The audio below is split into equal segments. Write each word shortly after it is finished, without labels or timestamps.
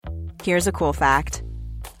Here's a cool fact.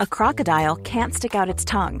 A crocodile can't stick out its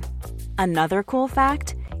tongue. Another cool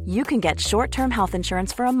fact, you can get short-term health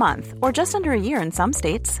insurance for a month or just under a year in some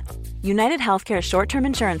states. United Healthcare short-term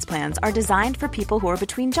insurance plans are designed for people who are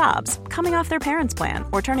between jobs, coming off their parents' plan,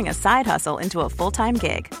 or turning a side hustle into a full-time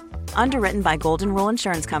gig. Underwritten by Golden Rule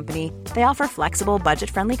Insurance Company, they offer flexible,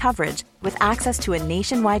 budget-friendly coverage with access to a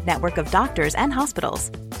nationwide network of doctors and hospitals.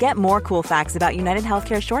 Get more cool facts about United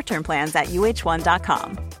Healthcare short-term plans at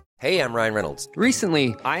uh1.com. Hey, I'm Ryan Reynolds.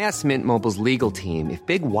 Recently, I asked Mint Mobile's legal team if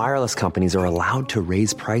big wireless companies are allowed to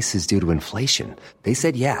raise prices due to inflation. They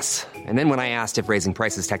said yes. And then when I asked if raising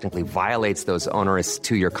prices technically violates those onerous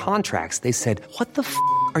two-year contracts, they said, "What the f***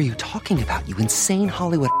 are you talking about, you insane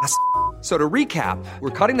Hollywood ass?" So to recap,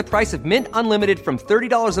 we're cutting the price of Mint Unlimited from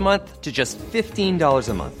 $30 a month to just $15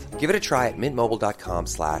 a month. Give it a try at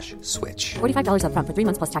mintmobile.com/switch. $45 up front for 3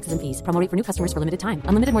 months plus taxes and fees. Promo rate for new customers for limited time.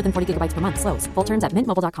 Unlimited more than 40 gigabytes per month. Slows full terms at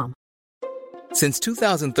mintmobile.com. Since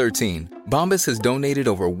 2013, Bombas has donated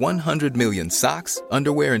over 100 million socks,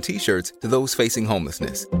 underwear, and T-shirts to those facing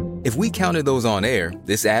homelessness. If we counted those on air,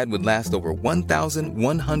 this ad would last over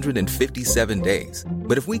 1,157 days.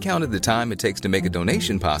 But if we counted the time it takes to make a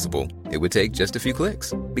donation possible, it would take just a few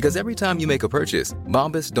clicks. Because every time you make a purchase,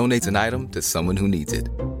 Bombas donates an item to someone who needs it.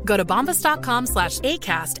 Go to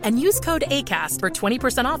bombas.com/ACAST and use code ACAST for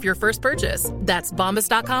 20% off your first purchase. That's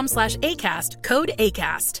bombas.com/ACAST, code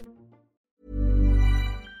ACAST.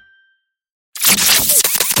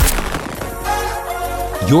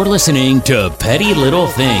 You're listening to Petty Little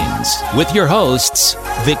Things with your hosts,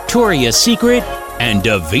 Victoria's Secret and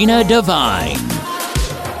Davina Divine.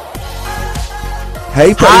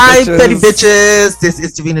 Hey, Petty Hi, bitches. Petty bitches. This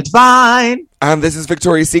is Davina Divine. And this is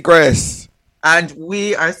Victoria's Secret. And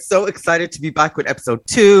we are so excited to be back with episode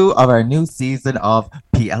 2 of our new season of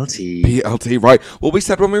PLT. PLT, right. Well, we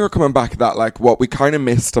said when we were coming back that, like, what we kind of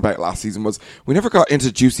missed about last season was we never got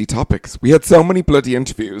into juicy topics. We had so many bloody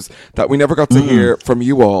interviews that we never got to hear from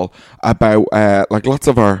you all about, like, lots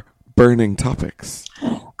of our burning topics.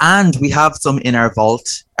 And we have some in our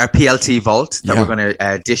vault, our PLT vault, that we're going to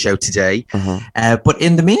dish out today. But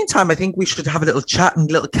in the meantime, I think we should have a little chat and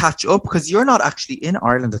a little catch up because you're not actually in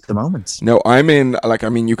Ireland at the moment. No, I'm in, like, I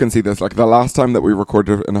mean, you can see this. Like, the last time that we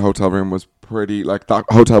recorded in a hotel room was pretty, like, that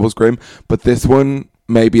hotel was grim. But this one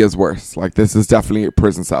maybe is worse. Like, this is definitely a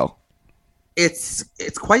prison cell. It's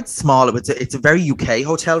quite small. It's a very UK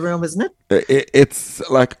hotel room, isn't it? It's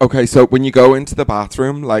like, okay, so when you go into the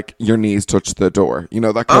bathroom, like, your knees touch the door. You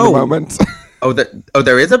know, that kind of moment.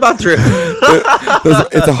 There is a bathroom.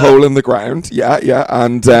 It's a hole in the ground. Yeah.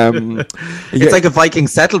 And it's like a Viking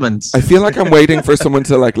settlement. I feel like I'm waiting for someone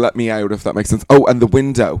to, like, let me out, if that makes sense. Oh, and the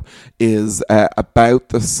window is about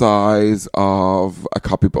the size of a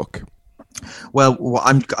copybook. Well,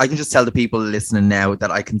 I can just tell the people listening now that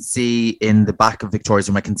I can see in the back of Victoria's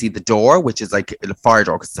room, I can see the door, which is like a fire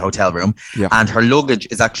door because it's a hotel room. Yeah. And her luggage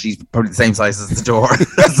is actually probably the same size as the door.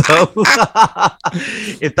 So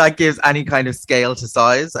if that gives any kind of scale to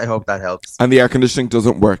size, I hope that helps. And the air conditioning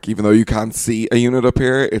doesn't work. Even though you can't see a unit up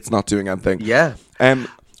here, it's not doing anything. Yeah.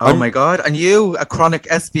 Oh my God. And you, a chronic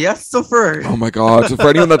SBS sufferer. Oh my God. For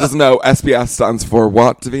anyone that doesn't know, SBS stands for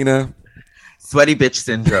what, Davina? Sweaty bitch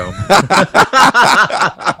syndrome.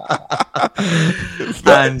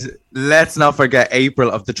 And let's not forget April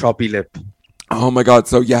of the Troppy lip. Oh my God.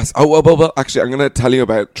 So yes. Oh, well, actually, I'm going to tell you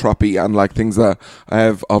about Troppy and, like, things that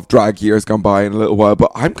have of drag years gone by in a little while.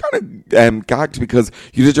 But I'm kind of gagged because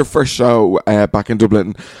you did your first show back in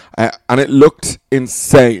Dublin and it looked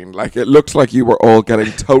insane. Like, it looked like you were all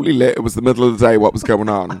getting totally lit. It was the middle of the day. What was going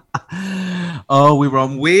on? Oh, we were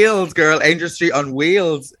on wheels, girl. Angel Street on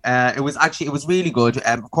wheels. It was really good.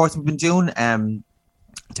 Of course, we've been doing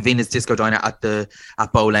Davina's Disco Diner at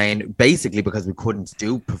Bow Lane, basically because we couldn't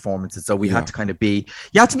do performances. So we had to kind of you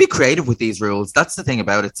have to be creative with these rules. That's the thing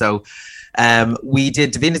about it. So we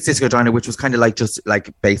did Davina's Disco Diner, which was kind of like just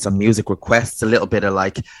like based on music requests, a little bit of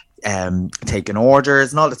like taking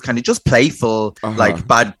orders and all this kind of just playful, like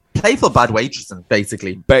bad waitressing,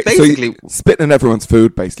 basically. Basically, so spitting in everyone's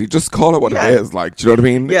food, basically. Just call it what it is. Like, do you know what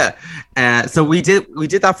I mean? Yeah. So we did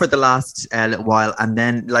that for the last little while, and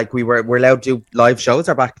then like we're allowed to do live shows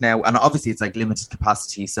are back now, and obviously it's like limited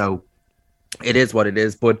capacity, so it is what it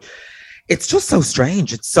is. But it's just so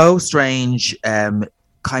strange. It's so strange.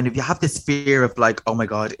 Kind of, you have this fear of like, oh my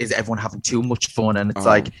God, is everyone having too much fun? And it's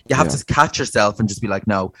like you have to catch yourself and just be like,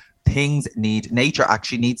 no. Nature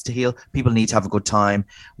actually needs to heal. People need to have a good time.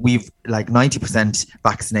 We've like 90%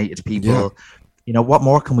 vaccinated people. what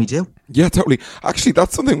more can we do? Yeah, totally. Actually,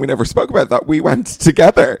 that's something we never spoke about, that we went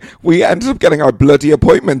together. We ended up getting our bloody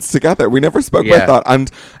appointments together. We never spoke about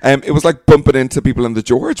that. And it was like bumping into people in the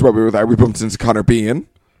George while we were there. We bumped into Conor Bean.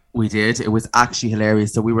 We did. It was actually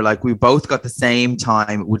hilarious. So we were like, we both got the same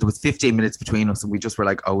time. There was 15 minutes between us, and we just were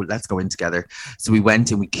like, oh, let's go in together. So we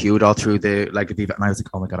went and we queued all through the Aviva, and I was like,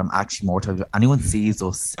 oh my God, I'm actually mortified. If anyone sees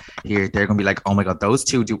us here, they're going to be like, oh my God, those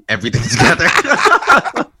two do everything together.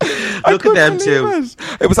 Look at them too.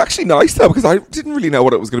 It was actually nice though, because I didn't really know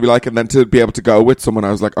what it was going to be like, and then to be able to go with someone,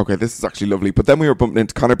 I was like, okay, this is actually lovely. But then we were bumping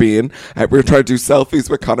into Conor Bean. We were trying to do selfies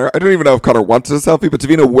with Conor. I don't even know if Conor wanted a selfie, but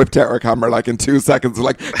Davina whipped out her camera like in 2 seconds,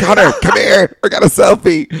 like, Conor, come here, we got a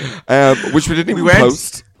selfie, which we didn't even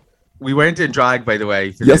post. We weren't in drag, by the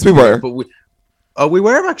way. Yes, we were. But we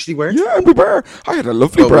were actually, weren't we? Yeah, we were. I had a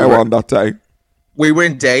lovely brow on that day. We were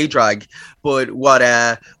in day drag, but what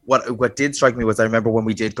did strike me was, I remember when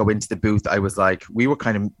we did go into the booth, I was like, we were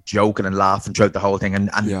kind of joking and laughing throughout the whole thing, and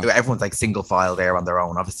everyone's like single file there on their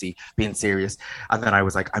own, obviously being serious. And then I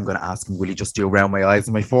was like, I'm going to ask him, will he just do around my eyes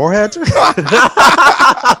and my forehead?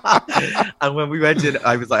 And when we went in,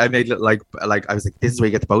 I was like, I made it like I was like, this is where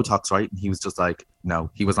you get the Botox, right? And he was just like,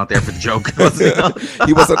 no, he was not there for the joke.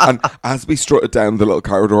 He wasn't. And as we strutted down the little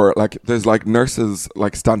corridor, like there's like nurses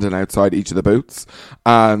like standing outside each of the booths,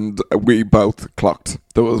 and we both clocked.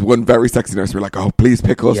 There was one very sexy nurse. We were like, oh, please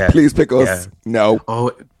pick us, please pick us. Yeah. No.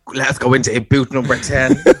 Oh, let's go into booth number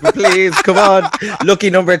 10. Please, come on. Lucky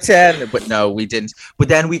number 10. But no, we didn't. But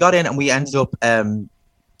then we got in and we ended up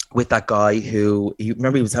with that guy who,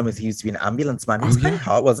 remember he was telling us he used to be an ambulance man. He was kind of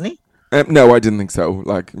hot, wasn't he? No, I didn't think so.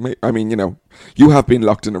 Like, I mean, you have been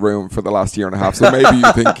locked in a room for the last year and a half, so maybe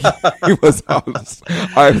you think he was honest.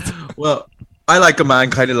 Well, I like a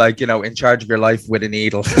man kind of like, in charge of your life with a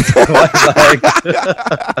needle. So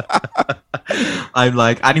I'm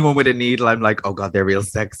like, anyone with a needle, I'm like, oh God, they're real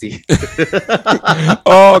sexy.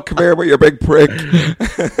 Oh, come here with your big prick.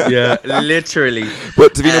 Yeah, literally.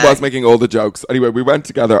 But Davina was making all the jokes. Anyway, we went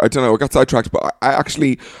together. I don't know, I got sidetracked, but I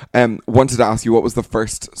actually wanted to ask you, what was the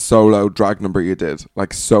first solo drag number you did?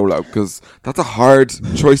 Like solo, because that's a hard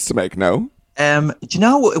choice to make, no? Do you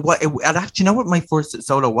know what my first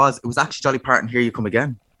solo was? It was actually Dolly Parton, Here You Come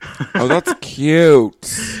Again. Oh, that's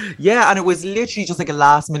cute. Yeah, and it was literally just like a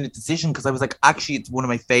last minute decision, because I was like, actually, it's one of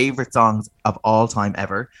my favorite songs of all time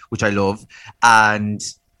ever, which I love, and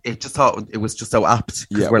it just thought it was just so apt,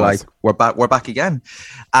 because we're back again,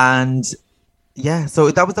 and yeah, so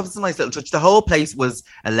that was a nice little touch. The whole place was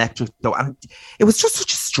electric though, and it was just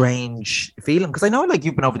such a strange feeling, because I know like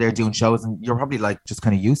you've been over there doing shows and you're probably like just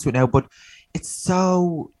kind of used to it now, but it's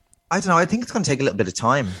so, I don't know, I think it's going to take a little bit of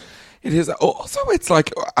time. It is. Also, it's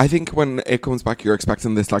like, I think when it comes back, you're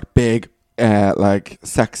expecting this like big, like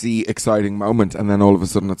sexy, exciting moment. And then all of a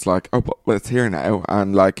sudden it's like, oh, well, it's here now.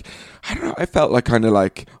 And like, I don't know, I felt like kind of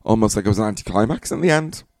like, almost like it was an anticlimax in the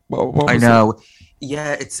end. What I know.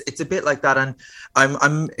 Yeah, it's a bit like that. And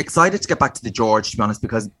I'm excited to get back to the George, to be honest,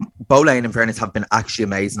 because Boleyn, in fairness, have been actually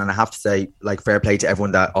amazing. And I have to say, like, fair play to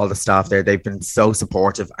everyone, that all the staff there, they've been so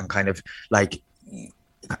supportive and kind of like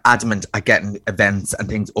adamant at getting events and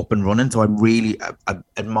things up and running. So I'm really I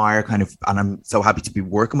admire kind of, and I'm so happy to be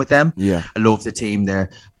working with them. Yeah, I love the team there,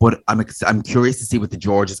 but I'm curious to see what the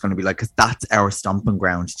George is going to be like, because that's our stomping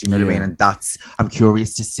ground. Do you know what I mean? And I'm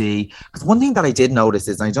curious to see, because one thing that I did notice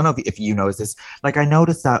is, and I don't know if you noticed this, like I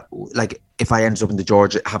noticed that like if I ended up in the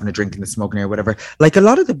George having a drink in the smoking area or whatever, like a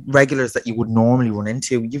lot of the regulars that you would normally run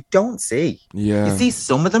into, you don't see. Yeah, you see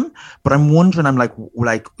some of them, but I'm wondering, I'm like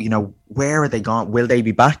where are they gone? Will they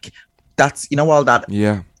be back? That's all that.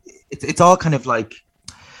 Yeah, it's all kind of like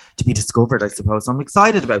to be discovered, I suppose. So I'm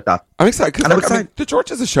excited about that. I'm excited because I mean, the George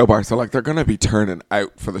is a show bar, so like they're going to be turning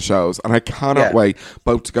out for the shows, and I cannot wait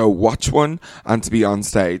both to go watch one and to be on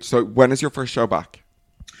stage. So when is your first show back?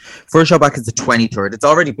 First show back is the 23rd. It's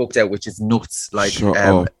already booked out, which is nuts. Like,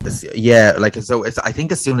 yeah, like so. I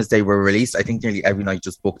think as soon as they were released, I think nearly every night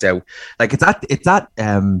just booked out. Like it's at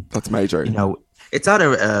that's major. It's at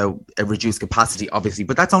a reduced capacity, obviously,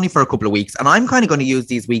 but that's only for a couple of weeks. And I'm kind of going to use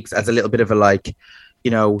these weeks as a little bit of a like,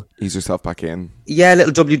 ease yourself back in. Yeah,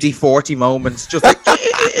 little WD-40 moments, just like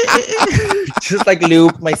just like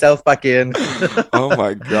loop myself back in. Oh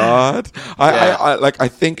my God. I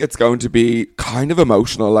think it's going to be kind of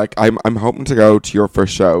emotional. Like I'm hoping to go to your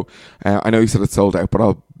first show. I know you said it's sold out,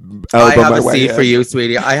 but I have a seat for you,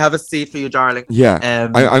 sweetie. I have a seat for you, darling. Yeah.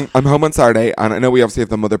 I'm home on Saturday, and I know we obviously have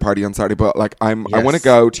the mother party on Saturday, but like I want to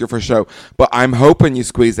go to your first show, but I'm hoping you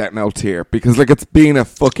squeeze out no tear, because like it's been a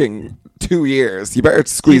fucking 2 years. You better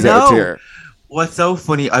squeeze out a tear. What's so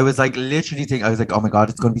funny, I was like literally thinking, I was like, oh my God,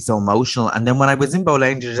 it's going to be so emotional. And then when I was in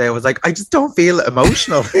Boleyn today, I was like, I just don't feel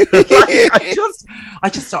emotional. Like,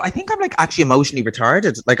 I think I'm like actually emotionally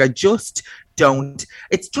retarded. Like, I just don't.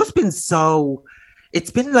 It's just been so, it's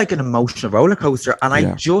been like an emotional roller coaster. And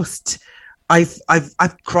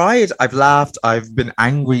I've cried, I've laughed, I've been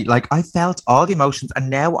angry. Like, I felt all the emotions, and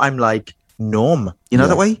now I'm like numb. You know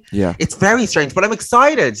that way? Yeah. It's very strange, but I'm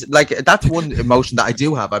excited. Like, that's one emotion that I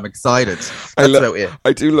do have. I'm excited. That's about it.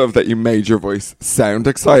 I do love that you made your voice sound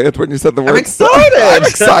excited when you said the word. I'm excited. I'm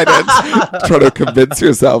excited. Trying to convince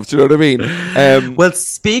yourself. Do you know what I mean? Well,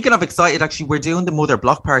 speaking of excited, actually, we're doing the Mother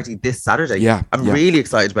Block Party this Saturday. Yeah. I'm really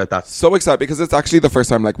excited about that. So excited because it's actually the first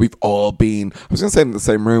time like we've all been, I was going to say in the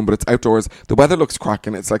same room, but it's outdoors. The weather looks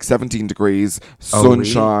cracking. It's like 17 degrees,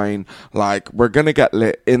 sunshine. Like, we're going to get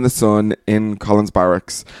lit in the sun in Collins Barracks.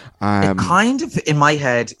 It kind of, in my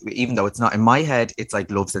head, even though it's not in my head, it's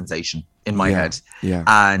like Love Sensation in my head. Yeah.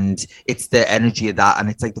 And it's the energy of that. And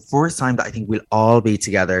it's like the first time that I think we'll all be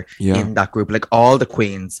together in that group. Like, all the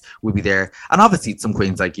queens will be there. And obviously some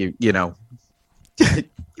queens like you know,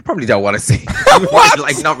 you probably don't want to see.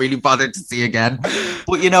 Like, not really bothered to see again.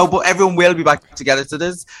 But, you know, but everyone will be back together. So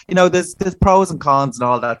there's pros and cons and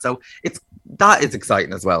all that. So that is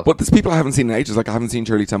exciting as well. But there's people I haven't seen in ages. Like, I haven't seen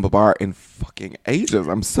Shirley Temple Bar in fucking ages.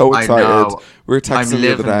 I'm so excited. We were texting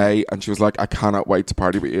the other day, and she was like, I cannot wait to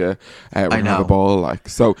party with you. We're going to have a ball. Like,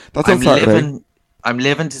 so that's on Saturday. I'm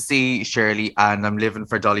living to see Shirley, and I'm living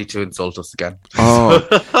for Dolly to insult us again. Oh,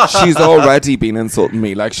 she's already been insulting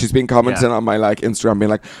me. Like, she's been commenting on my like Instagram,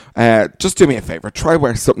 being like, just do me a favor, try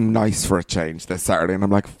wear something nice for a change this Saturday. And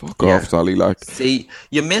I'm like, fuck off, Dolly. Like, see,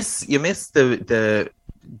 you miss the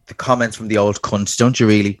comments from the old cunt, don't you?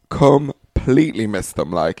 Really completely miss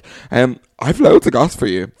them. Like, I've loads of goss for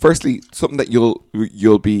you. Firstly, something that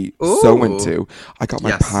you'll be so into. I got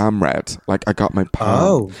my palm read. Like, I got my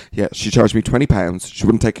palm. Yeah, she charged me £20. She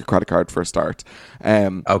wouldn't take a credit card for a start.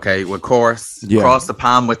 Okay, well, of course. Cross the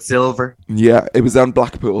palm with silver. Yeah, it was on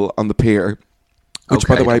Blackpool on the pier. Which,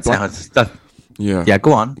 by the way, yeah,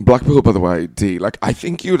 go on. Blackpool, by the way, D. Like, I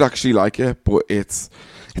think you'd actually like it, but it's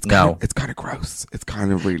kind of gross. It's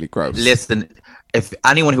kind of really gross. Listen, if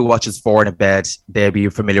anyone who watches Four in a Bed, they'll be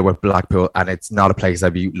familiar with Blackpool, and it's not a place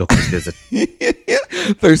I'd be looking to visit.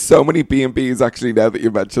 There's so many B&Bs actually now that you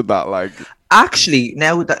mentioned that. Like, actually,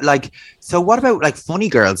 now that, like, so what about like Funny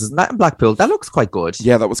Girls? Isn't that in Blackpool? That looks quite good.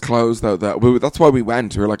 Yeah, that was closed though. That's why we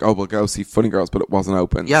went. We were like, oh, we'll go see Funny Girls, but it wasn't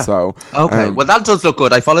open. Yeah. So okay, well, that does look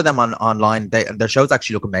good. I follow them online. Their shows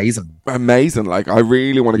actually look amazing. Amazing. Like, I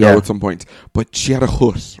really want to go at some point. But she had a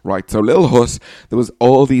hut, right? So little hut. There was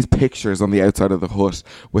all these pictures on the outside of the hut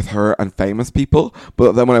with her and famous people.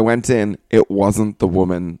 But then when I went in, it wasn't the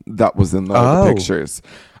woman that was in the pictures.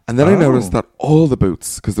 And then I noticed that all the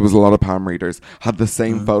booths, because there was a lot of palm readers, had the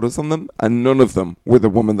same photos on them, and none of them were the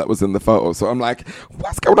woman that was in the photo. So I'm like,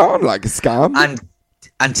 what's going on? Like, a scam?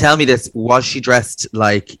 And tell me this, was she dressed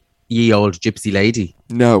like ye old gypsy lady?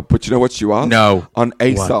 No, but you know what she was? No. On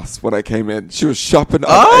ASOS when I came in. She was shopping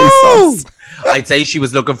on ASOS. I'd say she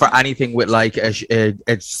was looking for anything with like a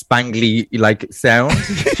spangly like sound.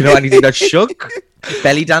 You know, anything that shook.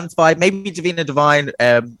 Belly dance vibe. Maybe Davina Divine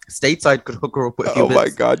stateside could hook her up with a few bits. My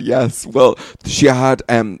God, yes. Well, she had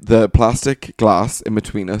the plastic glass in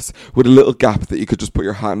between us with a little gap that you could just put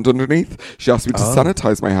your hand underneath. She asked me to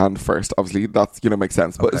sanitize my hand first. Obviously, that's, make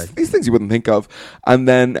sense. But it's these things you wouldn't think of. And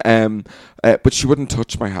then, but she wouldn't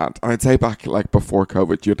touch my hand. And I'd say back like before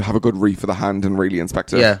COVID, you'd have a good reef of the hand and really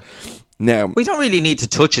inspect it. Yeah. Now, we don't really need to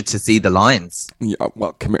touch it to see the lines. Yeah,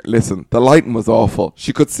 well, come here. Listen, the lighting was awful.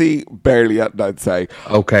 She could see barely it, I'd say.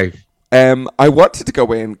 Okay. I wanted to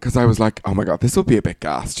go in because I was like, oh my God, this will be a bit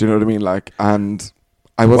gassed. Do you know what I mean? Like, and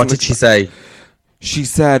I wasn't. What did she say? She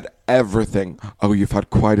said everything. Oh, you've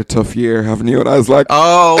had quite a tough year, haven't you? And I was like,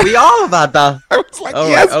 oh, we all have had that. I was like,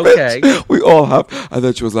 yes, right, bitch. We all have. And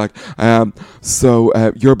then she was like, so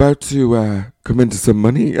you're about to come into some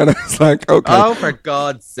money. And I was like, okay. Oh, for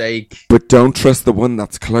God's sake. But don't trust the one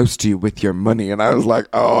that's close to you with your money. And I was like,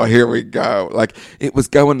 oh, here we go. Like, it was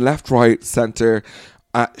going left, right, center.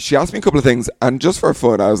 She asked me a couple of things, and just for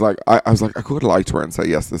fun, I was like, I could lie to her and say,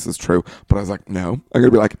 yes, this is true. But I was like, no. I'm going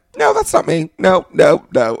to be like, no, that's not me. No.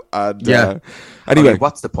 And, anyway. Okay,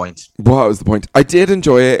 what's the point? What was the point? I did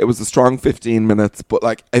enjoy it. It was a strong 15 minutes, but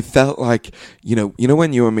like, I felt like, you know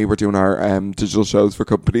when you and me were doing our digital shows for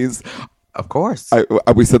companies, Of course.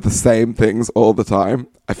 We said the same things all the time.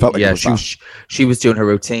 I felt like she was doing her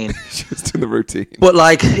routine. She was doing the routine. But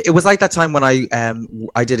like, it was like that time when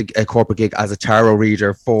I did a corporate gig as a tarot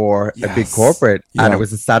reader for a big corporate, and it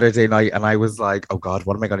was a Saturday night, and I was like, oh God,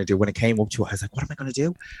 what am I going to do? When it came up to it, I was like, what am I going to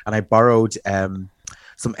do? And I borrowed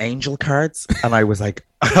some angel cards, and I was like,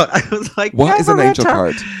 what is an angel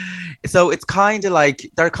card? So it's kind of like,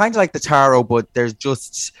 they're kind of like the tarot, but there's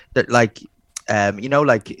just like, you know,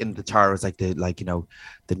 like in the tarot, it's like the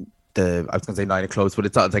I was gonna say 9 of clubs, but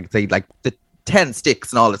it's like they like the 10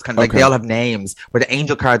 sticks and all. It's kind of like they all have names, where the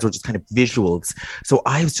angel cards were just kind of visuals. So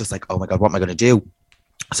I was just like, oh my God, what am I gonna do?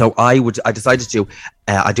 So I decided to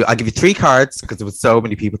I give you 3 cards, because there was so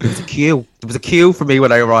many people. There was a queue for me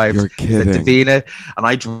when I arrived. You're kidding. Davina, and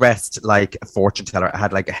I dressed like a fortune teller. I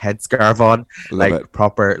had like a headscarf on,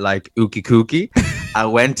 proper like ookie kooky. I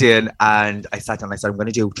went in and I sat down and I said, I'm going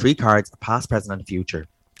to do 3 cards, a past, present, and a future.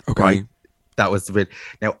 Okay. Right? That was the bit.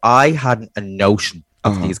 Now, I hadn't a notion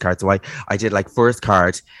of these cards. So I did like first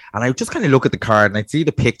card, and I would just kind of look at the card and I'd see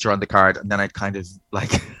the picture on the card, and then I'd kind of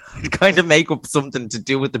like make up something to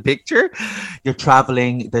do with the picture. You're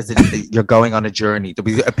traveling, you're going on a journey.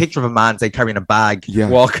 There'll be a picture of a man, say, carrying a bag,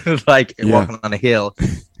 walking on a hill.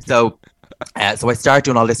 So I started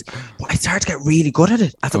doing all this, but I started to get really good at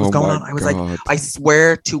it as it was going on. I was like, I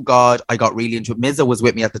swear to God, I got really into it. Mizza was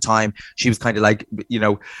with me at the time. She was kind of like, you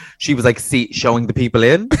know, she was like showing the people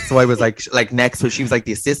in. So I was like next to her. She was like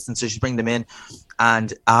the assistant, so she'd bring them in.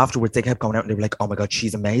 And afterwards, they kept going out and they were like, oh my God,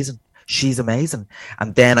 she's amazing. She's amazing.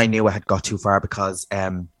 And then I knew I had got too far, because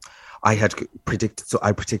I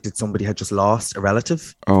predicted somebody had just lost a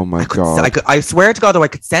relative. Oh my God. I swear to God, though, I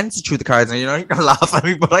could sense it through the cards. And you know, you're going to laugh at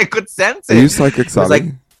me, but I could sense it. Are you psychic,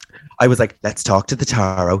 Sally? I was like, let's talk to the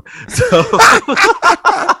tarot.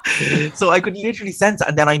 So I could literally sense it.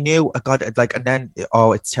 And then I knew,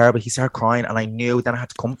 it's terrible. He started crying, and I knew then I had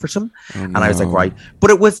to comfort him. And I was like, right. But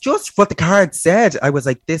it was just what the card said. I was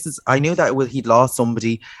like, I knew that he'd lost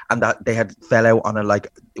somebody, and that they had fell out on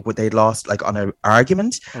they'd lost like on an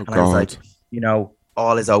argument. I was like, you know,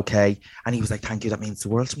 all is okay. And he was like, thank you, that means the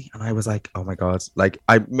world to me. And I was like, oh my God, like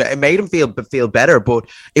it made him feel better, but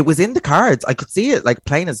it was in the cards. I could see it like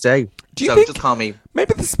plain as day. Do you think just call me,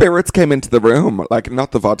 maybe the spirits came into the room, like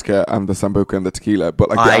not the vodka and the sambuca and the tequila, but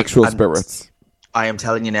like the actual spirits? I am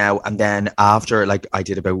telling you now. And then after like I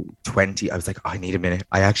did about 20, I was like, I need a minute.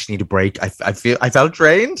 I actually need a break. I felt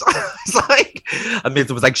drained. It's like, and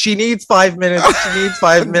Mizza was like, she needs 5 minutes. She needs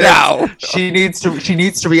 5 minutes. No. She needs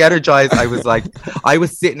to re-energize. I was like, I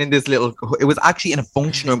was sitting in this it was actually in a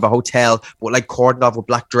function room of a hotel, but like cordoned off with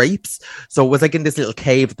black drapes. So it was like in this little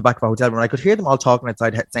cave at the back of a hotel room. I could hear them all talking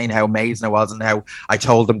outside, saying how amazing I was and how I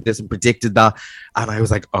told them this and predicted that. And I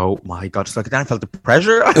was like, oh my God. Just like, then I felt the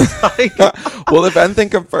pressure. I was like, well, if anything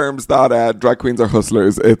confirms that drag queens are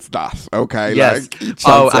hustlers, it's that. Okay. Yes.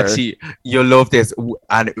 Like, actually, you'll love this.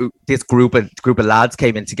 And this group of lads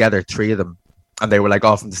came in together, 3 of them, and they were like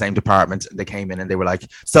all from the same department. And they came in and they were like,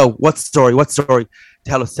 so what's the story? What story?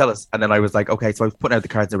 Tell us. And then I was like, okay. So I was putting out the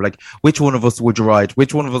cards. They were like, which one of us would you ride?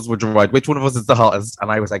 Which one of us would you ride? Which one of us is the hottest?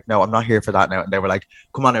 And I was like, no, I'm not here for that now. And they were like,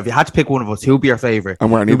 come on, if you had to pick one of us, who'd be your favorite?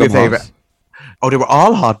 And where any of them hot? Oh, they were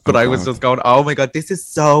all hot, but I was just going, oh my God, this is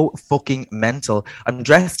so fucking mental. I'm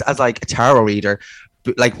dressed as like a tarot reader,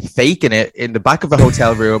 like faking it in the back of a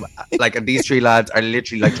hotel room. Like, and these 3 lads are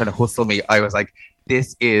literally like trying to hustle me. I was like,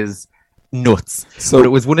 this is nuts. But it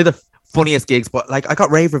was one of the funniest gigs, but like I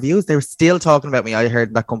got rave reviews. They were still talking about me. I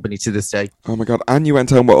heard that company to this day. Oh my God. And you went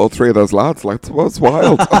home with all 3 of those lads. Like, it was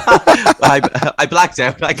wild. I blacked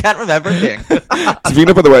out. I can't remember anything.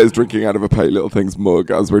 Davina, by the way, is drinking out of a Pay Little Things mug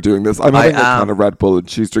as we're doing this. I'm having a kind of Red Bull, and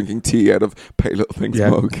she's drinking tea out of Pay Little Things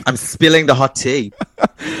mug. I'm spilling the hot tea.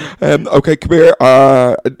 Okay, come here.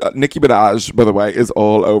 Nicki Minaj, by the way, is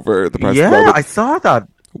all over the press. Yeah, I saw that.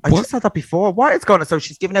 I just saw that before. What is going on? So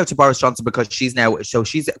she's giving out to Boris Johnson because she's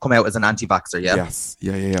come out as an anti-vaxxer, yeah? Yes.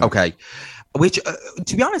 Yeah. Okay. Which,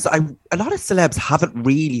 to be honest, a lot of celebs haven't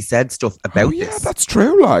really said stuff about this. Yeah, that's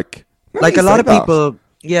true. Like a lot of people...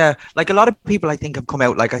 Yeah, like a lot of people I think have come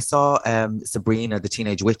out. Like I saw Sabrina, the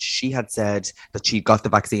teenage witch, she had said that she got the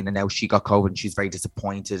vaccine and now she got COVID and she's very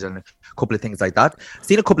disappointed and a couple of things like that.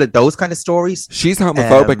 Seen a couple of those kind of stories. She's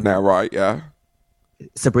homophobic now, right? Yeah.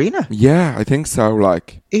 Sabrina? Yeah, I think so.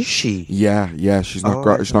 Like, is she? Yeah. She's not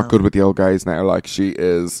great. She's not good with the old guys now. Like, she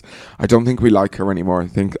is. I don't think we like her anymore. I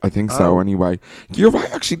think so. Anyway, you're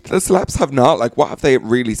right. Actually, the celebs have not. Like, what have they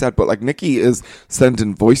really said? But like, Nicki is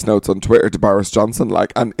sending voice notes on Twitter to Boris Johnson,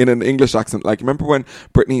 like, and in an English accent. Like, remember when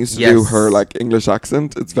Britney used to do her like English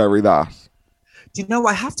accent? It's very that. Do you know,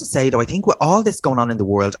 I have to say, though, I think with all this going on in the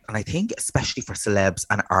world, and I think especially for celebs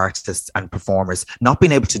and artists and performers, not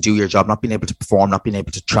being able to do your job, not being able to perform, not being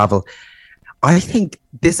able to travel, I think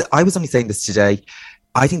I was only saying this today,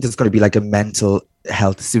 I think there's going to be like a mental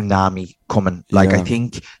health tsunami coming. Like, I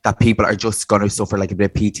think that people are just going to suffer like a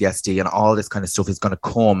bit of PTSD and all this kind of stuff is going to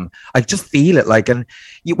come. I just feel it like, and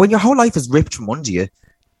when your whole life is ripped from under you,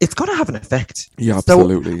 it's going to have an effect. Yeah,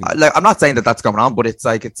 absolutely. So, like, I'm not saying that that's going on, but it's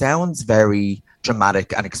like, it sounds very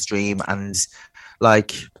dramatic and extreme and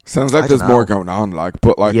like... Sounds like there's more going on, like,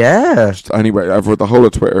 but like... Yeah. Anyway, the whole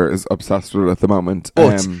of Twitter is obsessed with it at the moment.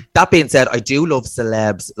 But that being said, I do love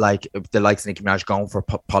celebs like the likes of Nicki Minaj going for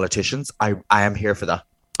politicians. I am here for that.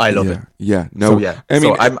 I love it. Yeah, no. So, yeah. I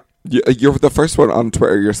mean, so you're the first one on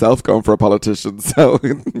Twitter yourself going for a politician, so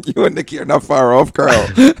you and Nicki are not far off, girl.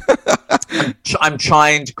 I'm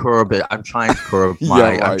trying to curb it. I'm trying to curb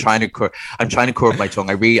my. I'm trying to curb my tongue.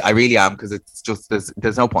 I really am, because it's just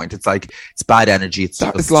there's no point. It's like, it's bad energy. It's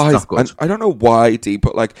not good. And I don't know why, Dee,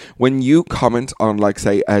 but like when you comment on like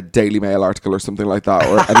say a Daily Mail article or something like that,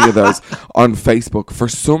 or any of those on Facebook, for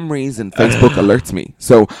some reason Facebook alerts me,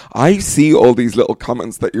 so I see all these little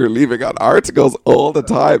comments that you're leaving on articles all the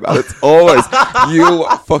time, and it's always you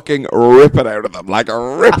fucking rip it out of them, like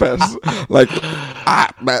rip it, like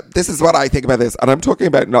this is what I think about this, and I'm talking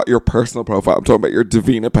about not your personal profile. I'm talking about your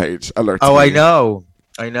Davina page alerts. Oh, me.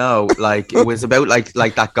 I know. Like, it was about like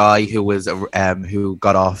that guy who was who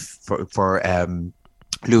got off for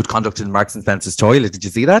lewd conduct in Marks and Spencer's toilet. Did you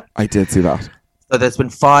see that? I did see that. So there's been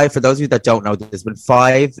 5. For those of you that don't know, there's been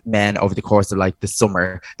 5 men over the course of like the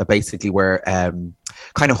summer that basically were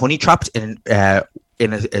kind of honey trapped in a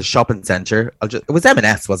shopping centre. It was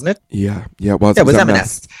M&S, wasn't it? Yeah, it was. Yeah, it was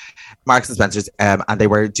M&S. Marks and Spencer's, and they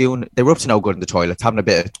were up to no good in the toilets, having a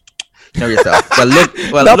bit of, you know yourself.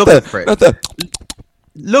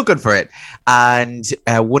 Looking for it. And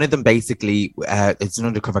one of them basically, it's an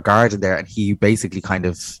undercover guard in there, and he basically kind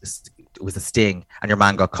of, it was a sting, and your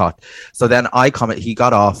man got caught. So then he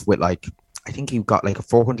got off with like, I think he got like a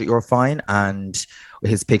 €400 fine, and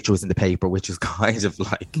his picture was in the paper, which is kind of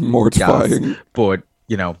like mortifying. But,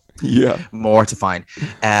 you know, mortifying.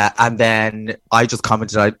 And then I just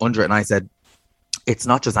commented under it, and I said, it's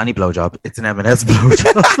not just any blowjob, it's an M&S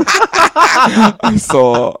blowjob. I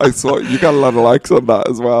saw you got a lot of likes on that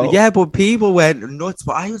as well. Yeah, but people went nuts.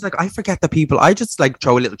 But I was like, I forget the people. I just like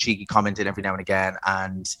throw a little cheeky comment in every now and again,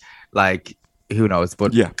 and like, who knows?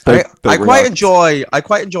 But yeah, I quite enjoy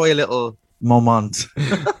a little moment.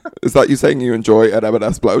 Is that you saying you enjoy an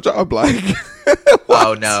M&S blowjob? Like,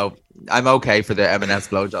 oh no, I'm okay for the M&S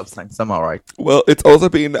blowjobs. Thanks, I'm all right. Well, it's also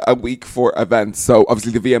been a week for events. So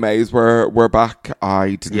obviously the VMAs were back.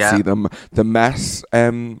 I didn't see them. The Met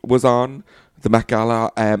was on. The Met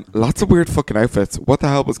Gala. Lots of weird fucking outfits. What the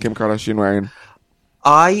hell was Kim Kardashian wearing?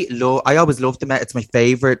 I always love the Met. It's my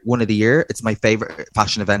favorite one of the year. It's my favorite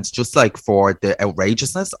fashion event, just like for the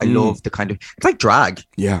outrageousness. I love the kind of, it's like drag.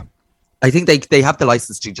 Yeah. I think they have the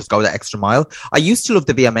license to just go that extra mile. I used to love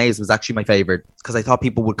the VMAs, was actually my favorite, because I thought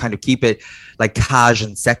people would kind of keep it like cash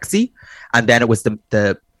and sexy, and then it was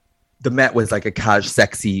the Met was like a cash,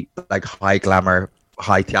 sexy, like high glamour,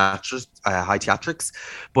 high theatrics.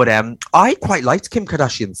 But I quite liked Kim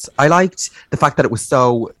Kardashian's. I liked the fact that it was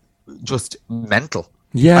so just mental.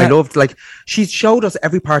 Yeah, I loved, like, she showed us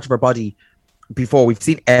every part of her body before. We've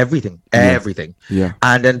seen everything. Yeah.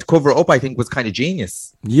 And then to cover it up, I think, was kind of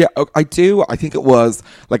genius. Yeah, I do. I think it was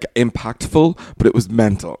like impactful, but it was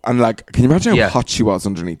mental. And like, can you imagine how hot she was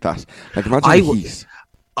underneath that? Like, imagine the heat.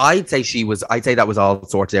 I'd say that was all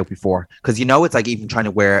sorted out before, because you know, it's like even trying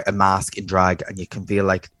to wear a mask in drag, and you can feel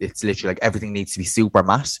like it's literally like everything needs to be super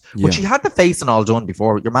matte. But she had the face and all done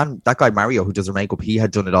before. Your man, that guy Mario, who does her makeup, he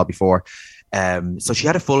had done it all before. So she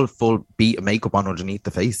had a full beat of makeup on underneath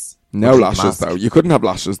the face. No lashes though. You couldn't have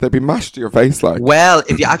lashes. They'd be mashed to your face like. Well,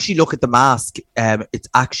 if you actually look at the mask, it's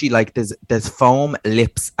actually like there's foam,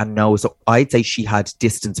 lips and nose. So I'd say she had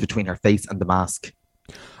distance between her face and the mask.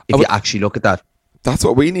 If you actually look at that. That's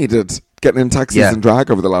what we needed, getting in taxis and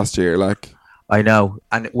drag over the last year, like. I know.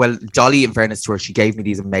 And well, Dolly, in fairness to her, she gave me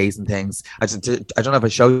these amazing things. I don't know if I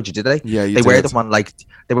showed you, did they? Yeah, you did. Wear them on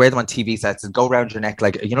TV sets and go around your neck,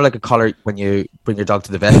 like, you know, like a collar when you bring your dog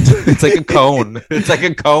to the vet. It's like a cone. It's like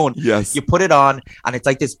a cone. Yes. You put it on and it's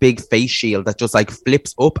like this big face shield that just like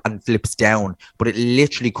flips up and flips down, but it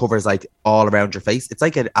literally covers like all around your face. It's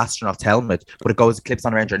like an astronaut's helmet, but it clips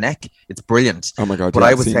on around your neck. It's brilliant. Oh my God. But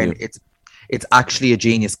I was saying it's actually a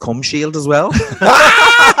genius cum shield as well.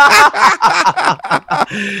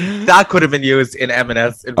 That could have been used in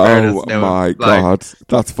M&S. In fairness, my God,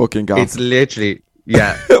 that's fucking gas. It's literally,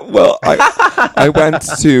 yeah. Well, I went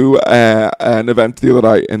to an event the other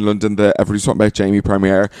night in London, the Everybody's Talking About Jamie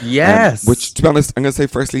premiere. Yes. Which, to be honest, I'm going to say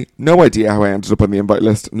firstly, no idea how I ended up on the invite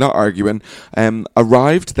list, not arguing.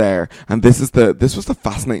 Arrived there, and this was the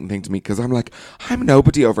fascinating thing to me, because I'm like, I'm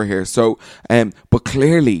nobody over here. So, but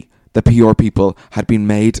clearly, the PR people had been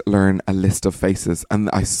made learn a list of faces, and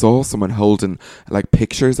I saw someone holding like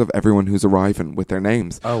pictures of everyone who's arriving with their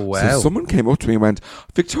names. Oh, wow. So someone came up to me and went,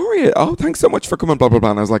 Victoria, oh, thanks so much for coming, blah, blah,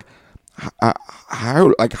 blah. And I was like,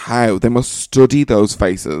 how? Like, how? They must study those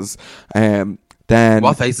faces. Then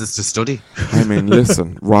what faces to study? I mean,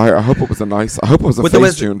 listen, right, I hope it was a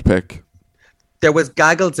face-tuned pick. There was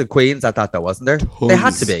gaggles of queens at that, though, wasn't there? Tons. There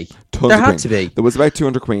had to be. There had to be. There was about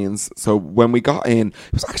 200 queens. So when we got in,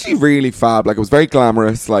 it was actually really fab. Like, it was very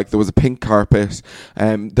glamorous. Like, there was a pink carpet.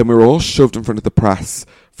 Then we were all shoved in front of the press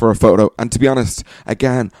for a photo. And to be honest,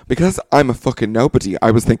 again, because I'm a fucking nobody, I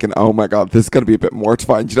was thinking, oh my God, this is going to be a bit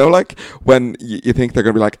mortifying. You know, like when you think they're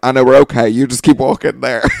going to be like, Anna, we're okay. You just keep walking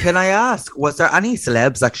there. Can I ask, was there any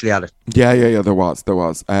celebs actually at it? Yeah, there was.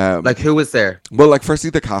 Like, who was there? Well, like, firstly,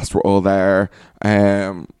 the cast were all there.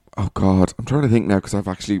 Oh God, I'm trying to think now, because I've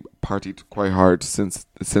actually partied quite hard since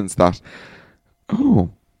that.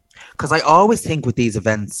 Oh. Because I always think with these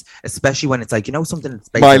events, especially when it's like, you know, something that's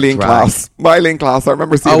based Mylene Class. I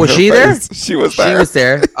remember seeing her was she face. there? She was there. She was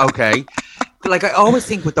there. Okay. But like, I always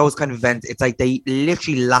think with those kind of events, it's like they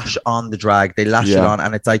literally lash on the drag. They lash it on,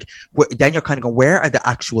 and it's like, then you're kind of going, where are the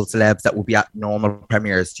actual celebs that will be at normal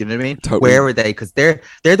premieres? Do you know what I mean? Totally. Where are they? Because they're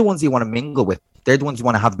the ones you want to mingle with. They're the ones you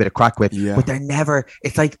want to have a bit of crack with. Yeah. But they're never,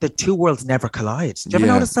 it's like the two worlds never collide. Do you ever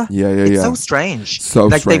notice that? Yeah. It's so strange. So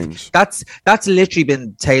like strange. That's literally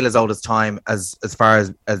been tale as old as time as far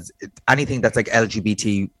as anything that's like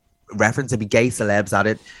LGBT reference. There'd be gay celebs at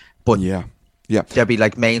it. But yeah. There'll be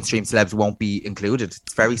like mainstream celebs won't be included.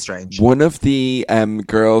 It's very strange. One of the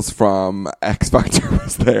girls from X Factor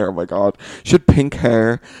was there. Oh my God. She had pink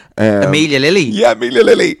hair. Amelia Lily. Yeah, Amelia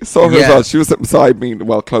Lily. Saw her as well. She was sitting beside me,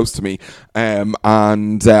 well, close to me. And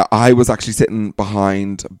I was actually sitting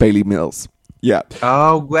behind Bailey Mills. Yeah.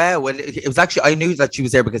 Oh, well, it was actually, I knew that she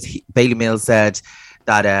was there because Bailey Mills said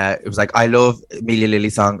that it was like, I love Amelia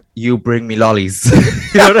Lily's song, You Bring Me Lollies.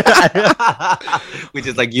 You know what I mean? Which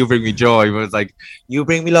is like, You Bring Me Joy. But it's like, You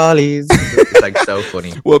Bring Me Lollies. It's like so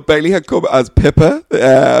funny. Well, Bailey had come as Pippa,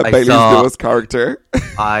 Bailey's newest character.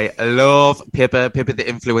 I love Pippa the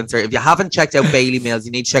influencer. If you haven't checked out Bailey Mills,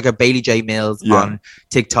 you need to check out Bailey J Mills on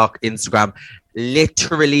TikTok, Instagram.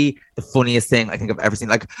 Literally the funniest thing I think I've ever seen.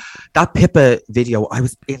 Like that Pippa video, I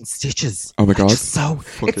was in stitches. Oh my God. It's so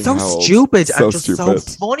stupid and just so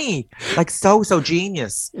funny. Like so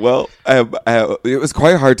genius. Well, it was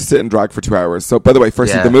quite hard to sit in drag for 2 hours. So by the way,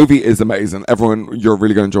 firstly, the movie is amazing. Everyone, you're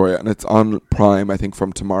really going to enjoy it. And it's on Prime, I think,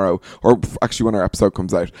 from tomorrow, or actually when our episode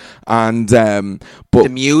comes out. And but the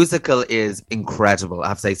musical is incredible, I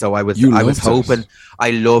have to say. So I was hoping,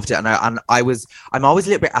 I loved it. And I'm always a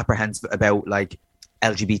little bit apprehensive about like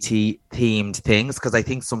LGBT themed things, because I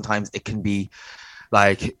think sometimes it can be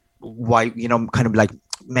like white, you know, kind of like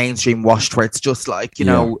mainstream washed, where it's just like, you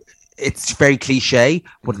know, it's very cliche,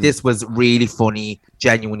 but this was really funny,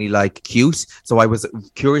 genuinely like cute. So I was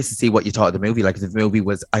curious to see what you thought of the movie. Like,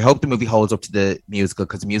 I hope the movie holds up to the musical,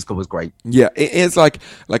 because the musical was great. Yeah, it is like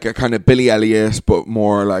a kind of Billy Elliot, but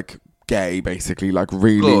more like gay, basically. Like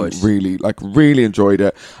really enjoyed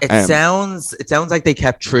it. It sounds like they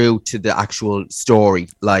kept true to the actual story,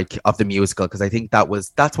 like, of the musical, because I think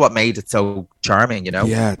that's what made it so charming, you know?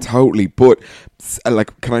 Yeah, totally. But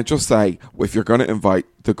like, can I just say, if you're going to invite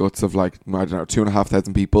the guts of like, I don't know,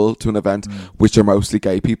 2,500 people to an event, which are mostly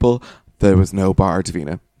gay people, there was no bar,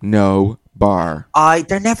 Davina. No bar.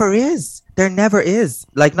 There never is.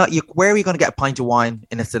 Like, where are you going to get a pint of wine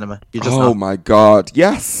in a cinema? You're just not. My God.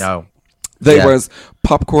 Yes. No. There was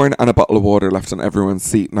popcorn and a bottle of water left on everyone's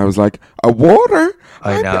seat, and I was like, "A water?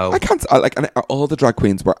 I know. I can't." And all the drag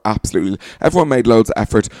queens were absolutely. Everyone made loads of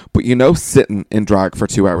effort, but sitting in drag for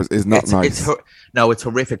 2 hours is not nice. It's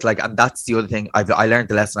horrific. Like, and that's the other thing. I learned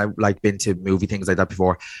the lesson. I've like been to movie things like that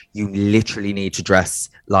before. You literally need to dress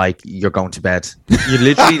like you're going to bed. You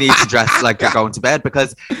literally need to dress like you're going to bed,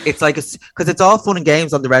 because it's like because it's all fun and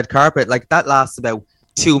games on the red carpet. Like, that lasts about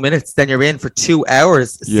 2 minutes, then you're in for 2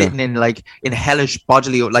 hours sitting in hellish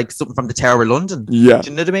bodily, like something from the Tower of London. Yeah. Do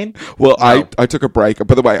you know what I mean? Well, no. I took a break.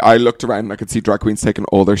 By the way, I looked around and I could see drag queens taking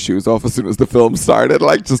all their shoes off as soon as the film started,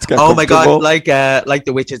 like, just to get comfortable. My God, like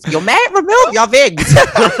the witches. You may remove your wigs.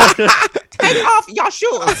 Take off your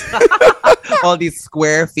shoes. All these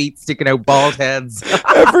square feet sticking out, bald heads.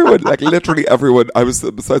 Everyone, like literally everyone. I was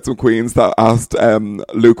beside some queens that asked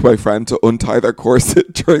Luke, my friend, to untie their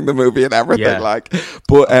corset during the movie and everything. Yeah. Like,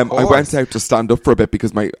 but I went out to stand up for a bit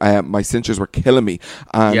because my cinchers were killing me.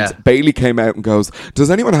 And Bailey came out and goes, "Does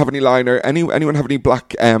anyone have any liner? Anyone have any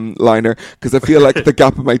black liner? Because I feel like the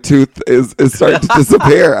gap in my tooth is starting to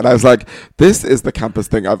disappear." And I was like, "This is the campest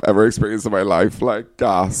thing I've ever experienced in my life." Like,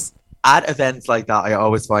 gas. At events like that, I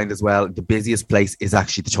always find as well, the busiest place is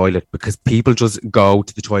actually the toilet, because people just go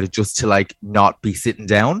to the toilet just to like not be sitting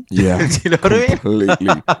down. Yeah. Do you know what I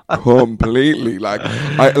mean? Completely. Like,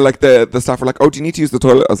 I like the staff were like, "Oh, do you need to use the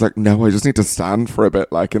toilet?" I was like, "No, I just need to stand for a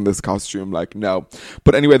bit, like in this costume." Like, no.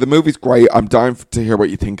 But anyway, the movie's great. I'm dying to hear what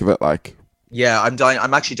you think of it. Like, yeah,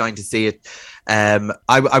 I'm actually dying to see it.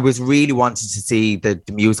 I was really wanted to see the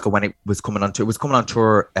musical when it was coming on tour. It was coming on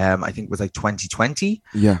tour, I think it was like 2020.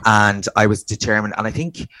 Yeah. And I was determined, and I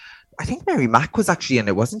think Mary Mack was actually in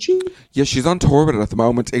it, wasn't she? yeah, she's on tour with it at the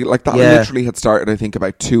moment. Like that Yeah. literally had started, I think,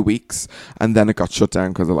 about 2 weeks, and then it got shut down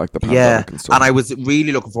because of like the pandemic Yeah, and stuff. and I was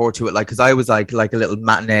really looking forward to it, like, because I was like a little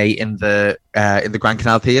matinee in the Grand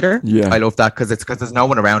Canal Theatre. Yeah. I love that because there's no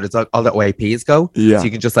one around. It's all the OAPs go. Yeah. So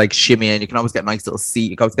you can just like shimmy in. You can always get a nice little seat.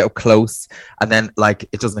 You can always get up close, and then like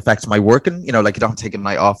it doesn't affect my working. You know, like you don't take a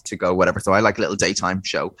night off to go whatever. So I like a little daytime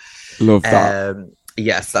show. Love that.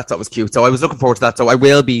 Yes, that's always cute. So I was looking forward to that. So I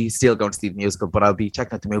will be still going to see the musical, but I'll be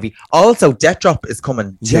checking out the movie. Also, Death Drop is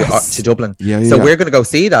coming to Dublin. Yeah, so yeah. we're going to go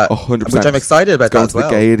see that, 100%. which I'm excited about. Going That as to well.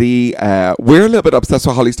 the Gaiety. We're a little bit obsessed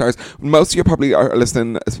with Holly Stars. Most of you probably are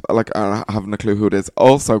listening, like having a clue who it is.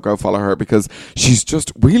 Also, go follow her because she's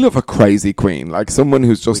just. We love a crazy queen, like someone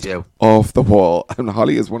who's just do. off the wall, and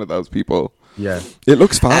Holly is one of those people. Yeah. It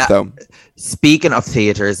looks fab though. Speaking of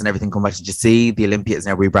theatres and everything coming back, did you see the Olympia is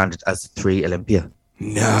now rebranded as 3 Olympia?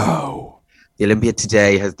 No. The Olympia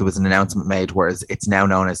today there was an announcement made, whereas it's now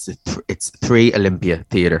known as it's 3 Olympia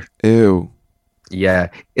Theatre. Ew. Yeah,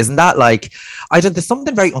 isn't that like? There's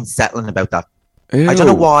something very unsettling about that. Ew. I don't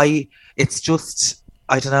know why. It's just,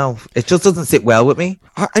 I don't know. It just doesn't sit well with me.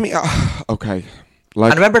 I mean, okay.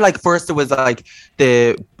 Like, And remember, like first it was like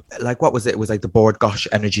what was it? It was like the Bord Gosh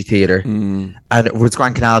Energy Theatre, and it was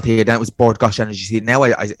Grand Canal Theatre. Then it was Bord Gosh Energy Theatre. Now,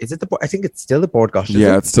 is it the? I think it's still the Bord Gosh.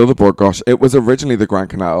 yeah, it's still the Bord Gosh. It was originally the Grand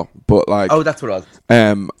Canal, but like, Oh, that's what it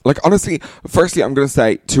was. like honestly, firstly, I'm going to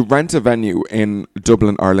say to rent a venue in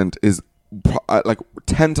Dublin, Ireland is like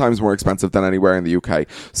 10 times more expensive than anywhere in the UK.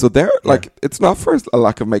 So they're like, it's not for a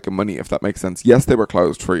lack of making money, if that makes sense. Yes, they were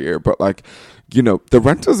closed for a year, but like, you know, the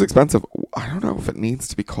rent is expensive. I don't know if it needs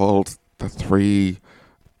to be called the 3.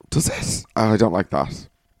 Does it? I don't like that.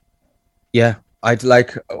 Yeah, I'd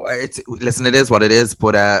like listen, it is what it is,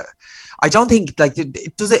 but I don't think like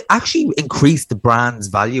does it actually increase the brand's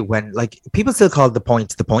value when like people still call the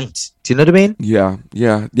point? Do you know what I mean? Yeah,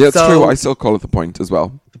 it's So- true. I still call it the point as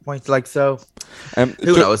well. The point, like, so who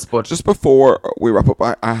Ju- knows? But Just before we wrap up,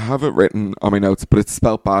 I have it written on my notes, but it's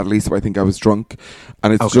spelled badly, so I think I was drunk.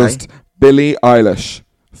 And it's Okay. just Billie Eilish,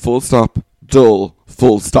 full stop, dull,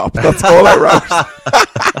 full stop. That's all I wrote.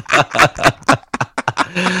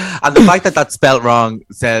 and the fact that that's spelt wrong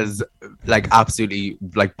says like absolutely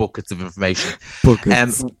like buckets of information.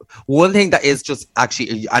 Buckets. One thing that is just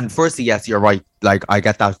actually, and firstly, yes, you're right. Like I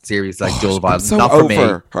get that series like dull I'm vibe. so Not for me.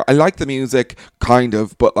 over her. I like the music, kind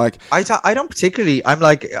of, but like, I don't particularly. I'm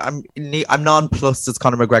nonplussed, as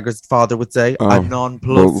Conor McGregor's father would say. I'm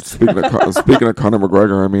nonplussed. well, speaking of Conor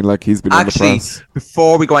McGregor, I mean, like, he's been Actually, on the press.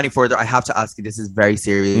 before we go any further, I have to ask you. This is a very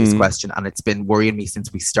serious question, and it's been worrying me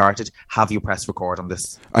since we started. Have you pressed record on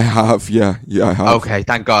this? I have, yeah, I have. Okay,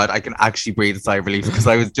 thank God. I can actually breathe a sigh of relief because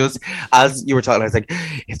I was just, as you were talking, I was like,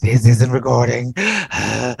 if this isn't recording,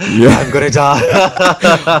 I'm gonna die.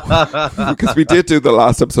 Because we did do the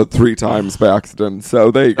last episode 3 times by accident, so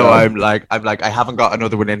there you go. So I'm like, I haven't got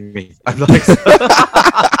another one in me. I'm like,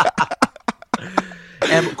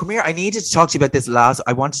 come here. I needed to talk to you about this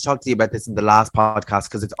I want to talk to you about this in the last podcast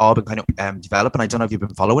because it's all been kind of developing. I don't know if you've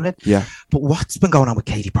been following it. Yeah. But what's been going on with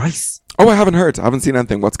Katie Price? Oh, I haven't heard. I haven't seen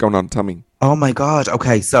anything. What's going on? Tell me. Oh my God.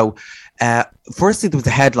 Okay. So, firstly, there was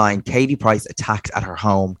a headline: Katie Price attacked at her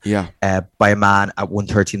home. Yeah. By a man at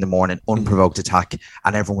 1:30 in the morning, unprovoked attack,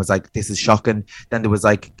 and everyone was like, "This is shocking." Then there was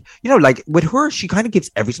like, you know, like with her, she kind of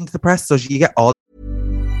gives everything to the press, so you get all.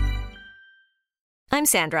 I'm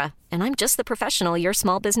Sandra, and I'm just the professional your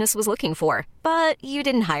small business was looking for. But you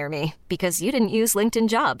didn't hire me because you didn't use LinkedIn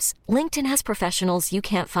Jobs. LinkedIn has professionals you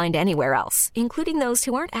can't find anywhere else, including those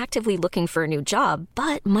who aren't actively looking for a new job,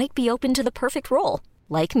 but might be open to the perfect role,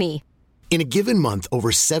 like me. In a given month, over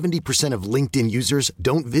 70% of LinkedIn users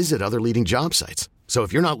don't visit other leading job sites. So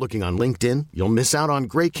if you're not looking on LinkedIn, you'll miss out on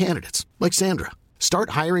great candidates like Sandra.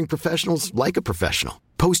 Start hiring professionals like a professional.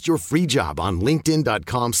 Post your free job on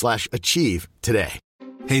linkedin.com/achieve today.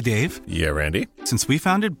 Hey, Dave. Yeah, Randy. Since we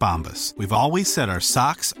founded Bombas, we've always said our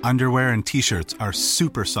socks, underwear, and T-shirts are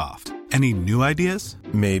super soft. Any new ideas?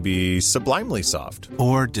 Maybe sublimely soft.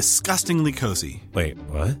 Or disgustingly cozy. Wait,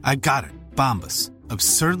 what? I got it. Bombas.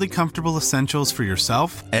 Absurdly comfortable essentials for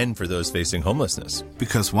yourself and for those facing homelessness.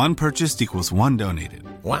 Because one purchased equals one donated.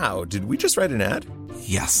 Wow, did we just write an ad?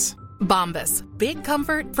 Yes. Bombas. Big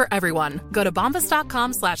comfort for everyone. Go to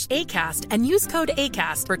bombas.com/ACAST and use code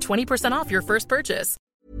ACAST for 20% off your first purchase.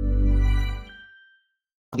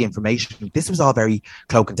 The information, this was all very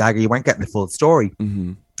cloak and dagger. You weren't getting the full story.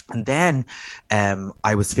 Mm-hmm. And then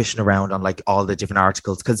I was fishing around on like all the different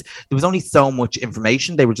articles because there was only so much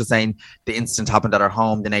information. They were just saying the incident happened at her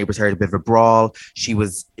home. The neighbors heard a bit of a brawl. She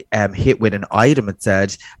was hit with an item, it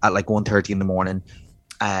said, at like 1:30 in the morning.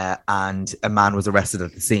 And a man was arrested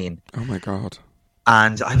at the scene. Oh my God.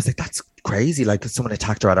 And I was like, that's crazy. Like someone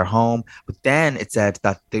attacked her at her home. But then it said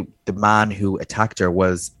that the man who attacked her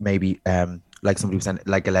was maybe like somebody was saying,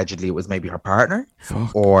 like allegedly it was maybe her partner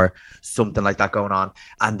or something like that going on.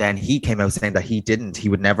 And then he came out saying that he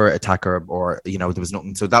would never attack her or, you know, there was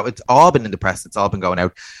nothing. So that it's all been in the press. It's all been going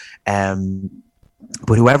out.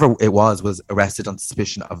 But whoever it was arrested on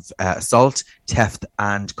suspicion of assault, theft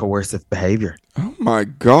and coercive behavior. Oh my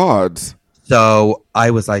God. So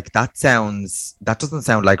I was like, that doesn't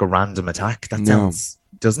sound like a random attack. That sounds,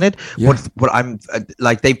 doesn't it? Yeah. But I'm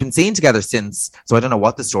like, they've been seen together since, so I don't know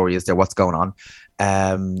what the story is there, what's going on.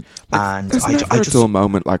 And I just dull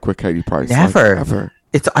moment like with Katie Price. Never. Like, ever.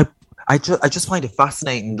 It's I just find it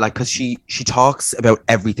fascinating, like, because she talks about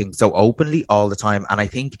everything so openly all the time, and I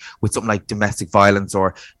think with something like domestic violence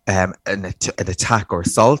or an attack or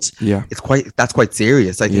assault, that's quite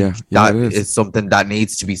serious. I think that is something that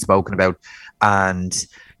needs to be spoken about, and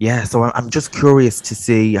so I'm just curious to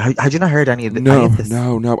see. Had you not heard any of this?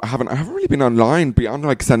 No, I haven't really been online beyond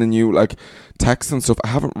like sending you like texts and stuff. I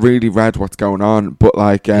haven't really read what's going on, but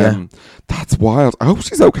like that's wild. I hope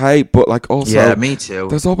she's okay, but like also me too.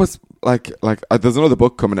 There's always like there's another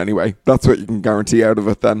book coming anyway. That's what you can guarantee out of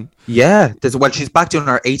it then. Yeah, she's back doing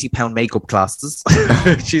her £80 makeup classes.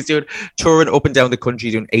 She's touring up and down the country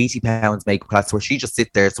doing £80 makeup classes where she just sits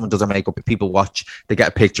there, someone does her makeup, people watch, they get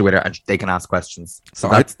a picture with her and they can ask questions. So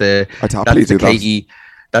that's the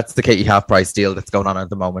Katie half price deal that's going on at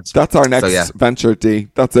the moment. That's our next venture, D.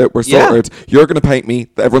 That's it. We're sorted. You're going to paint me.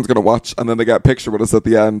 Everyone's going to watch, and then they get a picture with us at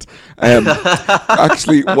the end.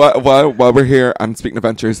 Actually, while we're here and speaking of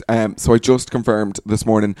ventures, so I just confirmed this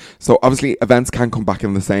morning. So obviously, events can't come back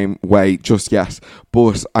in the same way just yet,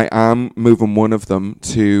 but I am moving one of them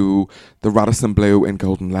to the Radisson Blu in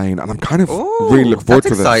Golden Lane, and I'm kind of really looking forward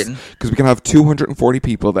to this because we can have 240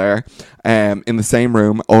 people there in the same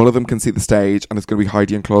room. All of them can see the stage, and it's going to be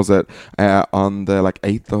Heidi and Closet on the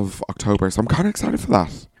 8th of October. So I'm kind of excited for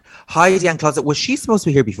that. Heidi and Closet, was she supposed to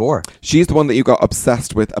be here before? She's the one that you got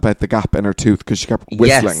obsessed with about the gap in her tooth because she kept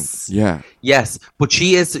whistling. Yes, but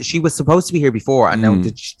she was supposed to be here before, and now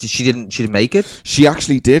she didn't make it. She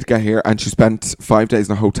actually did get here, and she spent 5 days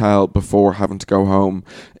in a hotel before having to go home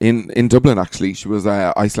in Dublin. Actually, she was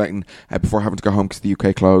isolating before having to go home because the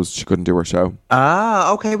UK closed. She couldn't do her show.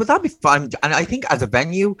 Okay, well that'd be fun. And I think as a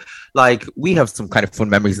venue, like we have some kind of fun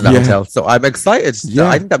memories in that hotel, so I'm excited.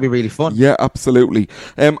 I think that'd be really fun. Yeah, absolutely.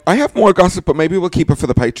 I have more gossip, but maybe we'll keep it for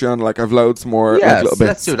the Patreon. Like I've loads more little bits.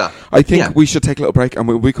 Let's do that. I think we should take a little break, and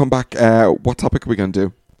when we come back, what topic are we going to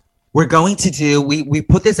do? We're going to do, we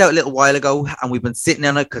put this out a little while ago and we've been sitting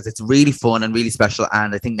on it because it's really fun and really special,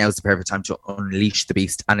 and I think now's the perfect time to unleash the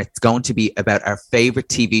beast, and it's going to be about our favourite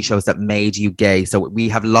TV shows that made you gay. So we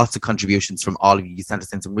have lots of contributions from all of you. You sent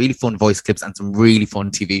us in some really fun voice clips and some really fun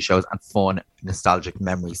TV shows and fun nostalgic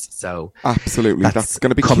memories. So absolutely, that's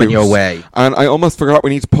going to be coming your way. And I almost forgot,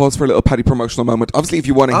 we need to pause for a little petty promotional moment. Obviously, if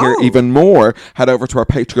you want to hear even more, head over to our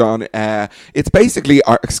Patreon. It's basically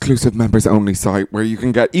our exclusive members only site where you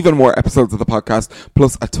can get even more episodes of the podcast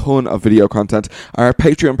plus a ton of video content. Our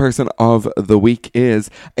Patreon person of the week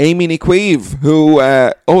is Amy Niqueve, who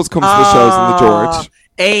always comes to the shows in the George.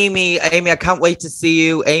 Amy, I can't wait to see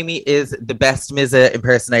you. Amy is the best Mizza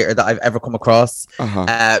impersonator that I've ever come across.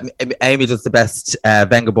 Amy does the best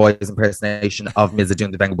Venga Boys impersonation of Mizza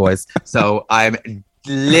doing the Venga Boys. So I'm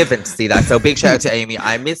living to see that. So big shout out to Amy.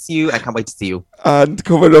 I miss you. I can't wait to see you. And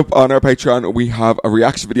coming up on our Patreon, we have a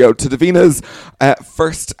reaction video to Davina's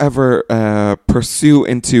first ever pursue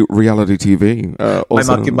into reality TV.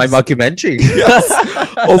 My mockumentary.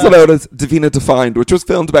 Yes. Also known as Davina Defined, which was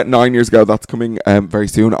filmed about 9 years ago. That's coming very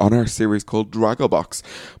soon on our series called Dragglebox.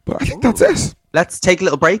 But I think that's it. let's take a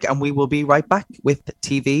little break and we will be right back with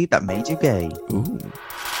TV that made you gay. Ooh.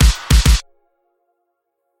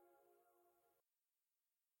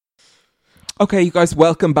 Okay, you guys,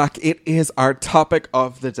 welcome back. It is our topic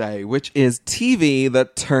of the day, which is TV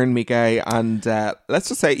that turned me gay. And let's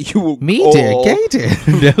just say you gay dear.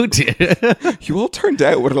 No, dear. You all turned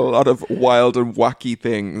out with a lot of wild and wacky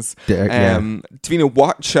things. Yeah. Davina,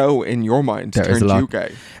 what show in your mind turned you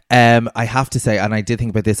gay? I have to say, and I did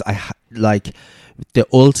think about this, the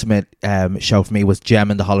ultimate show for me was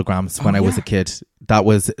Jem and the Holograms when I was a kid. That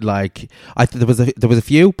was like, there was a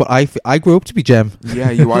few, but I grew up to be Jem.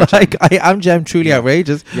 Yeah, you are. Like I am Jem, truly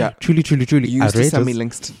outrageous. Yeah, truly you used outrageous. to send me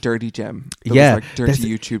links to Dirty Jem. Like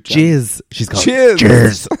dirty YouTube Jem. Jizz. She's called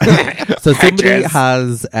Jizz. So somebody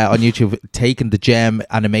has on YouTube taken the Jem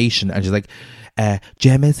animation and she's like,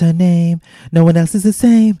 Jem is her name, no one else is the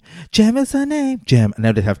same. Jem is her name, Jem. And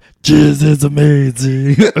now they have Jizz is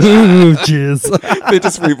amazing. Ooh, Jizz. They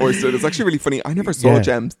just revoiced it. It's actually really funny. I never saw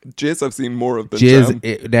Jizz. I've seen more of the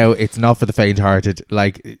Jizz. Now it's not for the faint-hearted.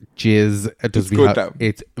 Like Jizz does. It's good though.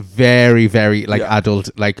 It's very, very adult.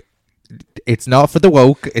 Like it's not for the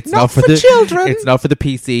woke. It's not for the children. It's not for the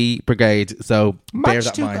PC brigade. So bear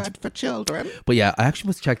that in mind. Much too bad for children. But yeah, I actually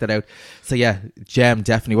must check that out. So yeah, Jem,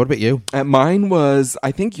 definitely. What about you? Mine was,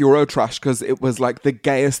 I think, Eurotrash, because it was like the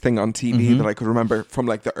gayest thing on TV that I could remember from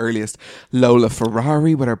like the earliest. Lola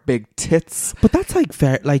Ferrari with her big tits. But that's like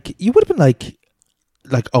fair. Like you would have been like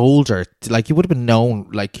older. Like you would have been known.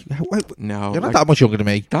 Like no, you're not that much younger than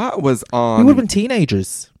me. That was on. You would have been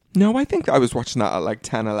teenagers. No, I think I was watching that at like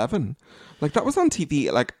 10, 11. Like that was on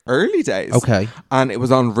TV like early days. Okay. And it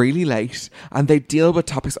was on really late. And they deal with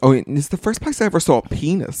topics. Oh, and it's the first place I ever saw a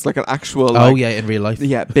penis. Like an actual like, in real life.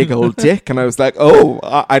 Yeah, big old dick. And I was like,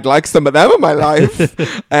 I'd like some of them in my life.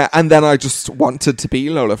 And then I just wanted to be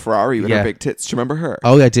Lola Ferrari with her big tits. Do you remember her?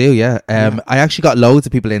 Oh, I do, yeah. I actually got loads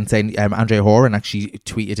of people in saying, Andrea Horan actually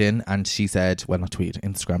tweeted in and she said, well, not tweeted,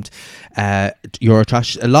 Instagrammed,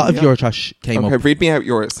 Eurotrash. A lot of Eurotrash came up. Okay, read me out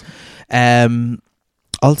yours.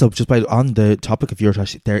 Also, just on the topic of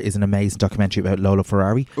Eurotrash, there is an amazing documentary about Lola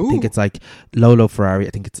Ferrari. Ooh. I think it's like Lola Ferrari.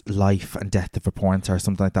 I think it's Life and Death of a Porn Star or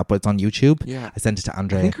something like that. But it's on YouTube. Yeah, I sent it to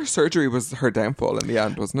Andrea. I think her surgery was her downfall in the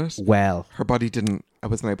end, wasn't it? Well, her body didn't. I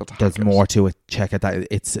wasn't able to. There's more to it. Check out that.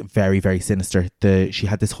 It's very, very sinister. She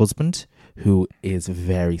had this husband who is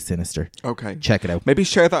very sinister. Okay, check it out. Maybe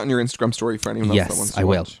share that on your Instagram story for anyone else that wants to I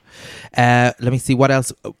will. watch. Let me see what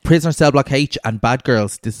else. Prisoner Cell Block H and Bad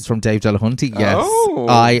Girls. This is from Dave Delahunty. Yes,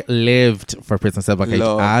 I lived for Prisoner Cell Block H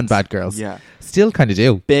and Bad Girls. Yeah, still kind of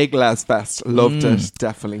do. Big Les Fest. Loved it,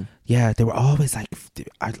 definitely. Yeah, they were always like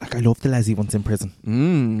I loved the Leslie ones in prison.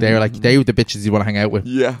 They were the bitches you want to hang out with.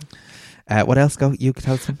 Yeah. What else? Go. You could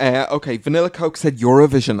tell us. Okay, Vanilla Coke said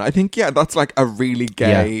Eurovision. I think that's like a really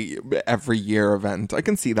gay every year event. I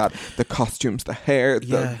can see that. The costumes, the hair,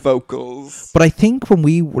 the vocals. But I think when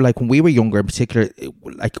we were younger, in particular,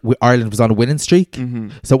 Ireland was on a winning streak,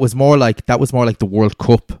 so it was more like the World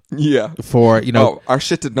Cup. Yeah. For our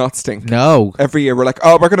shit did not stink. No. Every year we're like,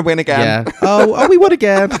 we're gonna win again. Yeah. Oh, we won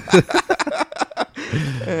again.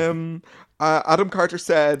 Adam Carter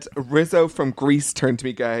said Rizzo from Greece turned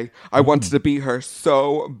me gay. I wanted to be her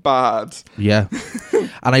so bad. Yeah.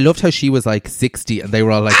 And I loved how she was like 60 and they were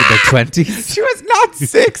all like in their 20s. She was not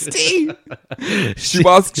 60.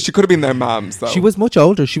 She could have been their moms though. She was much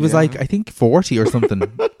older. She was like I think 40 or something.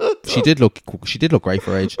 She did look great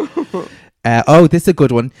for her age. This is a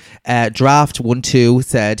good one. Draft 1-2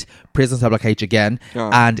 said Prison Cell Block H again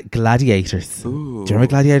and Gladiators. Ooh. Do you remember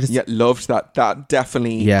Gladiators? Yeah, loved that. That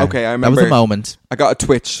definitely. Yeah. Okay, I remember. That was a moment. I got a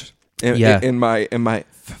twitch in my.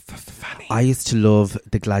 I used to love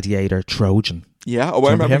the Gladiator Trojan. Yeah,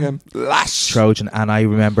 I remember him. Lash Trojan, and I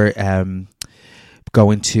remember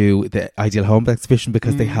going to the Ideal Home exhibition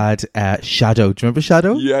because they had Shadow. Do you remember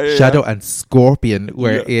Shadow? Yeah. Shadow and Scorpion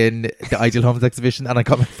were in the Ideal Homes exhibition, and I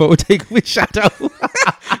got my photo taken with Shadow.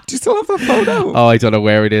 Do you still have that photo? Oh, I don't know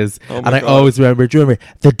where it is. Oh, and I always remember, do you remember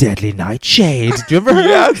The Deadly Nightshade? Do you remember her?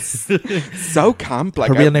 Yes. So camp. Like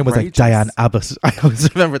her real name was like Diane Abbott. I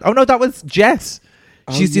always remember. Oh no, that was Jet.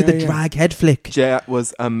 She used to do the drag head flick. Jet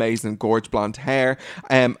was amazing, gorge blonde hair.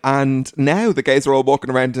 And now the gays are all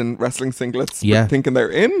walking around in wrestling singlets, thinking they're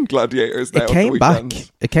in Gladiators now.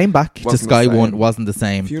 It came back to Sky One. Wasn't the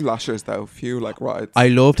same. Few lashers though, few like rides. I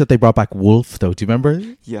loved that they brought back Wolf though. Do you remember?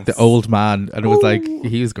 Yes. The old man, and it was like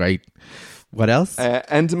he was great. What else?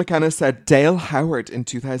 Enda McKenna said Dale Howard in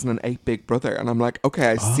 2008 Big Brother, and I'm like,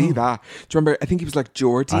 okay, I see that. Do you remember? I think he was like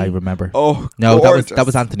Geordie. I remember. Oh, no, gorgeous. that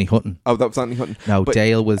was Anthony Hutton. Oh, that was Anthony Hutton. No, But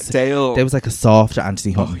Dale was like a softer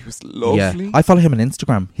Anthony Hutton. Oh, he was lovely. Yeah. I follow him on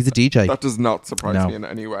Instagram. He's a DJ. That does not surprise me in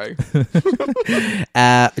any way. Do you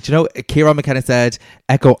know, Ciarán McKenna said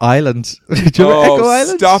Echo Island. Do you remember Echo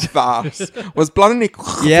Island? Stop that. Was Blonde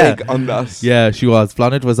on that? Yeah, she was.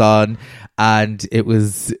 Blonde was on, and it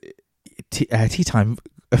was tea time.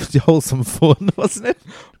 Wholesome fun, wasn't it?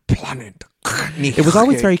 Planet. It was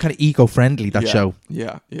always very kind of eco-friendly, that show.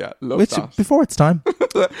 Yeah. Love that. Before its time.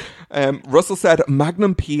 Russell said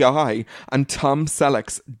Magnum P.I. and Tom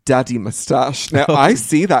Selleck's daddy moustache. Now, I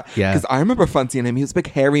see that because I remember fancying him. He was a big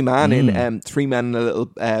hairy man in Three Men and a Little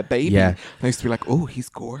Baby. Yeah. I used to be like, oh, he's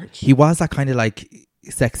gorgeous. He was that kind of like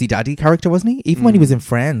sexy daddy character, wasn't he? Even when he was in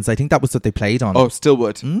Friends, I think that was what they played on. Oh, still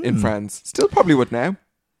would in Friends. Still probably would now.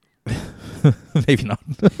 Maybe not.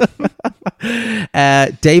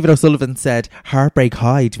 David O'Sullivan said Heartbreak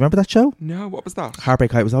High. Do you remember that show? No, what was that?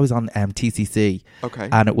 Heartbreak High. It was always on TCC. Okay.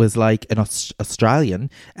 And it was like an Australian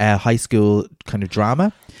high school kind of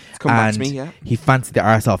drama. It's come back to me, yeah. He fancied the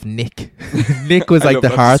arse off Nick. Nick was like the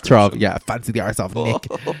heartthrob. Yeah, fancied the arse off Nick.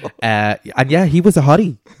 And yeah, he was a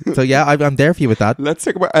hottie. So yeah, I'm there for you with that. Let's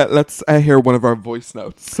hear one of our voice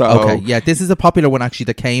notes. So okay, yeah, this is a popular one actually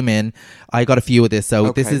that came in. I got a few of this.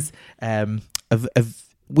 So this is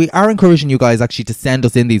we are encouraging you guys actually to send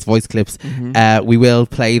us in these voice clips. We will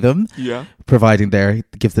play them, providing there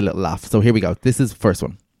gives a little laugh. So here we go. This is the first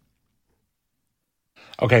one.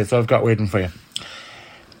 Okay, so I've got a weird one for you.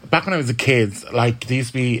 Back when I was a kid, like there used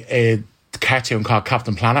to be a cartoon called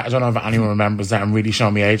Captain Planet. I don't know if anyone remembers that. I'm really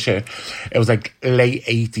showing my age here. It was like late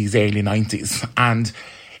 80s, early 90s, and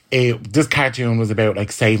this cartoon was about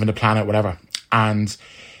like saving the planet, whatever. And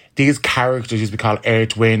these characters used to be called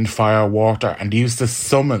Earth, Wind, Fire, Water, and they used to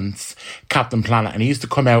summon Captain Planet, and he used to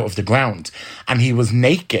come out of the ground, and he was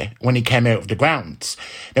naked when he came out of the ground.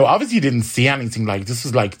 Now, obviously, you didn't see anything like this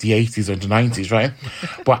was like the 80s or the 90s, right?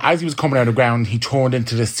 But as he was coming out of the ground, he turned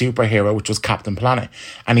into this superhero, which was Captain Planet,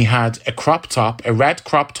 and he had a crop top, a red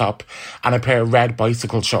crop top, and a pair of red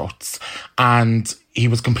bicycle shorts, and he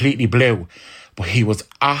was completely blue. But he was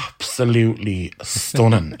absolutely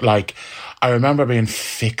stunning. Like, I remember being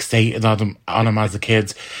fixated on him as a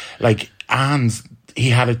kid. Like, and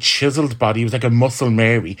he had a chiseled body. He was like a muscle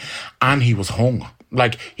Mary, and he was hung.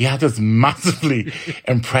 Like, he had this massively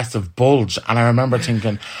impressive bulge. And I remember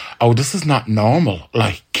thinking, oh, this is not normal.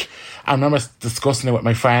 Like, I remember discussing it with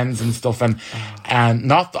my friends and stuff, and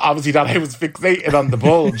not obviously that I was fixated on the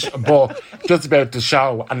bulge, but just about the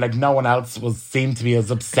show, and like no one else seemed to be as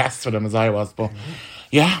obsessed with him as I was. But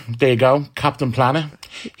yeah, there you go, Captain Planet.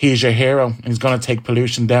 He's your hero. He's going to take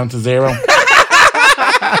pollution down to zero.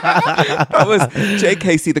 That was Jay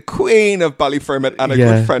Casey, the queen of Ballyfermot, and a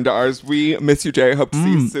good friend of ours. We miss you, Jay. Hope to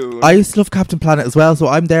see you soon. I used to love Captain Planet as well, so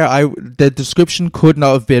I'm there. The description could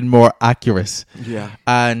not have been more accurate. Yeah.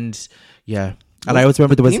 And yeah. And I always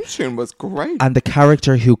remember there was... The theme tune was great. And the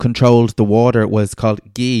character who controlled the water was called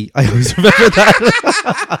Guy. I always remember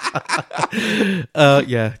that.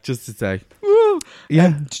 Yeah, just to say.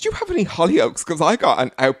 Yeah. Did you have any Hollyoaks? Because I got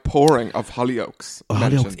an outpouring of Hollyoaks.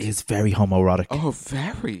 Hollyoaks is very homoerotic. Oh,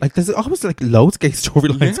 very. Like there's always like loads of gay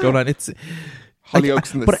storylines going on. It's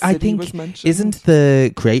Hollyoaks in the but City I think was mentioned. Isn't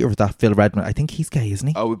the creator of that Phil Redmond? I think he's gay, isn't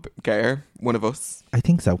he? Oh, gayer, one of us. I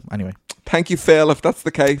think so. Anyway, thank you, Phil. If that's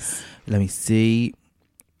the case, let me see.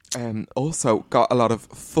 Also got a lot of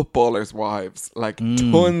footballers' wives, like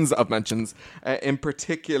tons of mentions. In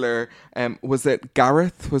particular, was it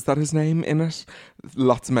Gareth? Was that his name in it?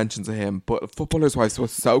 Lots of mentions of him. But footballers' wives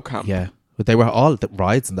was so camp. Yeah. But they were all the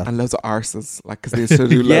rides and that. And loads of arses, like, because they used to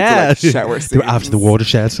do loads of like, shower scenes. They were after the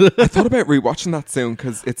watershed. I thought about rewatching that soon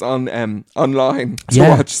because it's on online to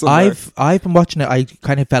watch somewhere. I've been watching it. I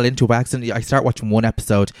kind of fell into it by accident. I started watching one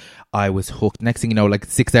episode. I was hooked. Next thing you know, like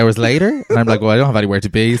 6 hours later, and I'm like, well, I don't have anywhere to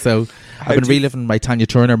be. So I've been reliving my Tanya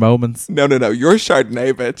Turner moments. No, you're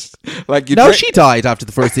Chardonnay, bitch. Like she died after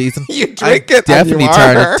the first season. You drink it, definitely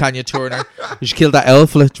Tanya Turner. She killed that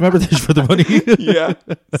elf. Do you remember this for the money? Yeah,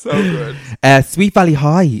 so good. Sweet Valley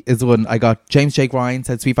High is one I got. James J. Ryan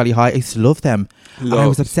said Sweet Valley High. I used to love them. And I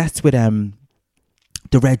was obsessed with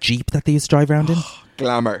the red Jeep that they used to drive around in.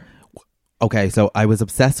 Glamour. Okay, so I was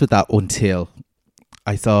obsessed with that until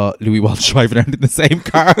I saw Louis Walsh driving around in the same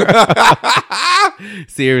car.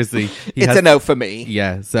 Seriously. It's a no for me.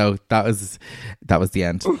 Yeah, so that was the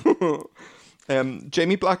end.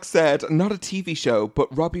 Jamie Black said, not a TV show,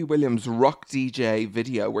 but Robbie Williams' Rock DJ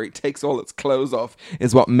video where he takes all its clothes off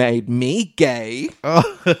is what made me gay. Oh,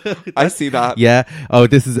 I see that. Yeah. Oh,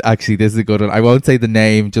 this is a good one. I won't say the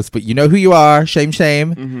name, but you know who you are. Shame.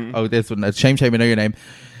 Mm-hmm. Oh, this one. Shame. I know your name.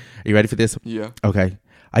 Are you ready for this? Yeah. Okay.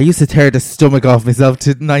 I used to tear the stomach off myself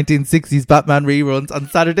to 1960s Batman reruns on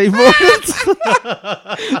Saturday mornings.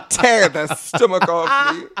 Tear the stomach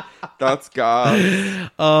off me. That's God.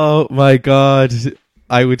 Oh my God.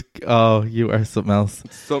 I would. Oh, you are something else.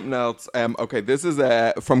 Something else. Okay, this is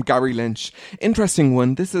from Gary Lynch. Interesting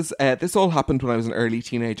one. This all happened when I was an early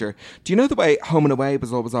teenager. Do you know the way Home and Away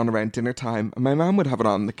was always on around dinner time? And my mum would have it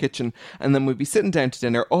on in the kitchen, and then we'd be sitting down to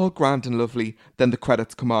dinner, all grand and lovely. Then the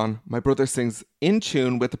credits come on. My brother sings in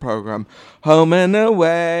tune with the program, Home and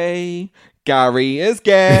Away. Gary is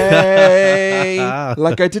gay.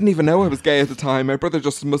 Like, I didn't even know I was gay at the time. My brother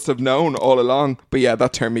just must have known all along. But yeah,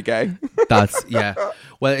 that turned me gay. Yeah.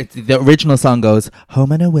 Well, the original song goes,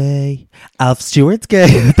 Home and Away, Alf Stewart's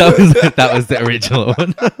gay. That was the original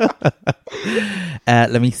one.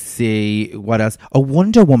 Let me see. What else? A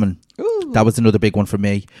Wonder Woman. Ooh. That was another big one for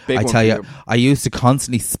me. I tell you, I used to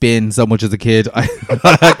constantly spin so much as a kid. I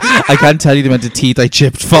can't tell you the amount of teeth I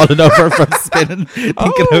chipped falling over from spinning,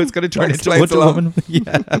 thinking I was going to turn into Wonder Woman.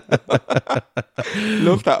 Yeah.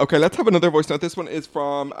 Love that. Okay, let's have another voice note. This one is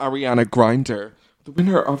from Ariana Grindr, the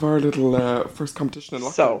winner of our little first competition in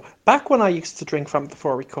lockdown. So, back when I used to drink from the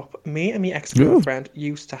 4-week cup, me and my ex-girlfriend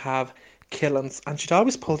used to have Killings, and she'd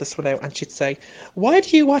always pull this one out and she'd say, why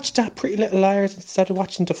do you watch that Pretty Little Liars instead of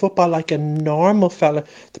watching the football like a normal fella?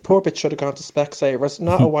 The poor bitch should have gone to Specsavers,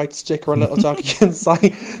 not a white stick or a little doggy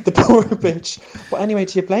inside. The poor bitch. But anyway,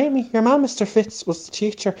 do you blame me? Your man, Mr. Fitz, was the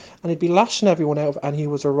teacher, and he'd be lashing everyone out, and he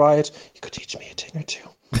was a riot. He could teach me a thing or two.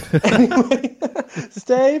 Anyway,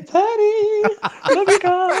 stay petty. Love you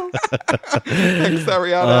guys. Thanks,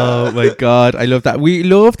 Ariana. Oh my God, I love that. We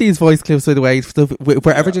love these voice clips, by the way. So if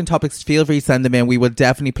we're ever doing topics, feel free to send them in. We will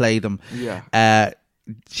definitely play them. Yeah.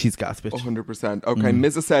 She's gasped. 100%. Okay,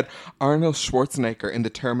 Mrs. said, Arnold Schwarzenegger in The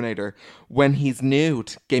Terminator, when he's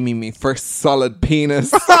nude, gave me my first solid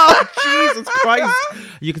penis. Oh, Jesus Christ.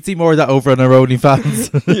 You can see more of that over on our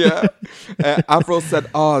OnlyFans. Yeah. Avril said,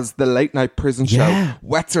 Oz, the late night prison show.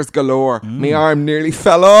 Wetzers galore. My arm nearly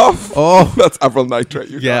fell off. Oh. That's Avril Nitrate.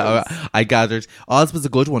 I gathered. Oz was a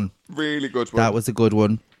good one. Really good one. That was a good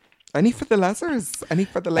one. Any for the lessers? Any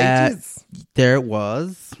for the ladies? There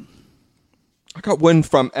was... I got one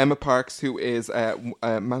from Emma Parks, who is a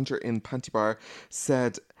manager in Panty Bar,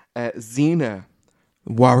 said Xena,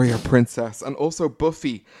 warrior princess, and also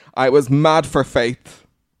Buffy. I was mad for Faith.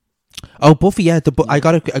 Oh, Buffy, yeah. I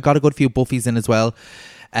got a good few Buffys in as well.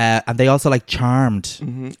 And they also like Charmed.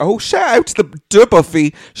 Mm-hmm. Oh, shout out to the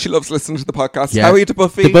Buffy. She loves listening to the podcast. Yeah. How are you to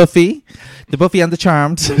Buffy? The Buffy and the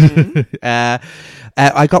Charmed. Mm-hmm.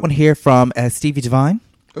 I got one here from Stevie Devine.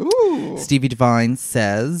 Ooh. Stevie Devine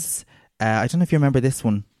says... I don't know if you remember this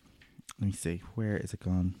one. Let me see. Where is it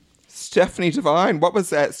gone? Stephanie Devine. What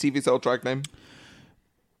was Stevie's old drag name?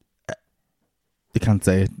 I can't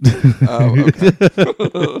say it. Oh,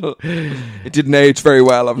 okay. It didn't age very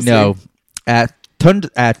well, obviously. No.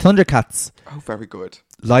 Thundercats. Oh, very good.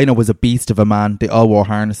 Lionel was a beast of a man. They all wore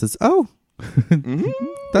harnesses. Oh.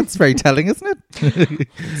 That's very telling, isn't it?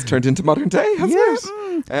 It's turned into modern day, hasn't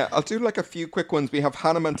it? I'll do like a few quick ones. We have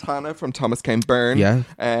Hannah Montana from Thomas Kane Byrne. Yeah.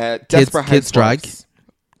 Desperate Kids drag. Housewives.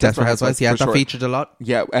 Desperate Housewives, yeah, that featured a lot.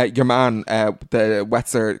 Yeah, your man, the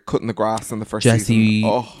Wetzer cutting the grass in the first Jesse season.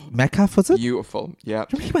 Oh, Metcalf, was it? Beautiful, yeah.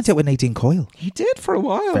 He went out with Nadine Coyle. He did for a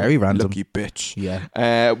while. Very random. Lucky bitch.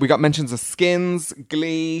 Yeah. We got mentions of Skins,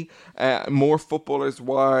 Glee, more footballers'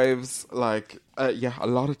 wives, like, a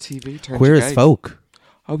lot of TV turned Queer as Folk.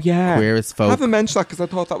 Oh, yeah. Queer as Folk. I haven't mentioned that because I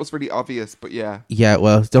thought that was really obvious, but yeah. Yeah,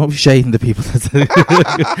 well, don't be shading the people.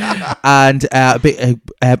 And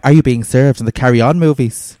Are You Being Served? And the Carry On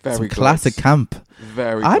movies. Very Some good. classic camp.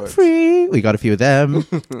 Very I'm good. free. We got a few of them.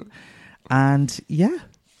 And yeah.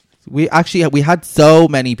 We had so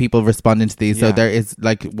many people responding to these, so there is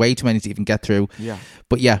like way too many to even get through. Yeah.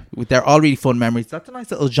 But yeah, they're all really fun memories. That's a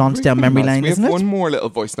nice little jaunt down memory lane, isn't it? We have one more little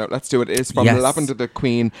voice note. Let's do it. It's from Yes. Lavender the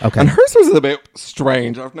Queen. Okay. And hers was a bit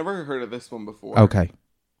strange. I've never heard of this one before. Okay.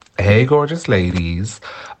 Hey, gorgeous ladies.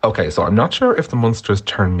 Okay, so I'm not sure if the Munsters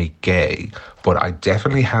turned me gay, but I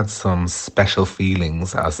definitely had some special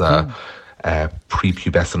feelings as a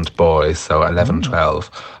prepubescent boy, so 11,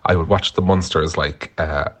 12, I would watch the Munsters like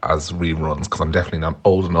as reruns, because I'm definitely not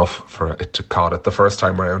old enough for it to caught it the first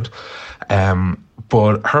time around.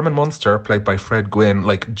 But Herman Munster, played by Fred Gwynne,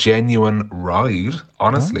 like genuine ride,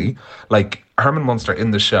 honestly. Like Herman Munster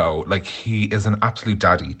in the show, like he is an absolute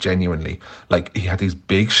daddy, genuinely. Like he had these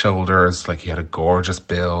big shoulders, like he had a gorgeous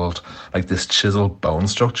build, like this chiseled bone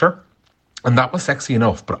structure. And that was sexy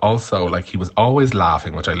enough, but also like he was always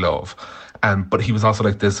laughing, which I love. But he was also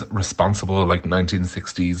like this responsible, like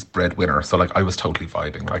 1960s breadwinner. So like I was totally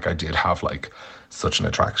vibing. Like I did have like such an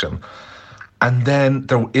attraction. And then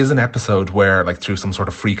there is an episode where, like, through some sort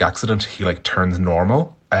of freak accident, he like turns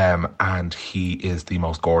normal, and he is the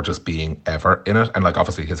most gorgeous being ever in it. And like,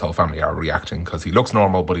 obviously, his whole family are reacting because he looks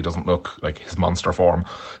normal, but he doesn't look like his monster form.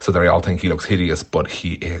 So they all think he looks hideous, but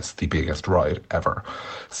he is the biggest ride ever.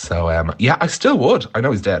 So yeah, I still would. I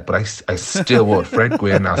know he's dead, but I still would. Fred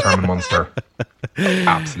Gwynne as Herman Munster,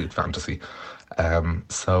 absolute fantasy.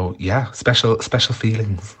 So yeah, special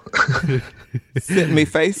feelings. Sit in me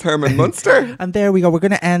face, Herman Munster. And there we go. We're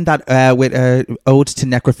going to end that with an ode to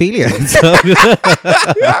necrophilia.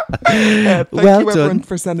 Thank you everyone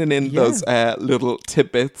for sending in those little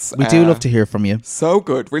tidbits. We do love to hear from you. So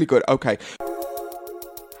good, really good. Okay.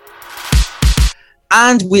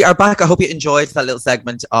 And we are back. I hope you enjoyed that little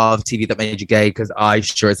segment of TV That Made You Gay, because I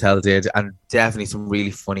sure as hell did. And definitely some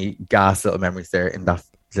really funny gas little memories there in that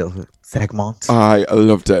little segment. I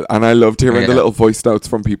loved it, and I loved hearing the little voice notes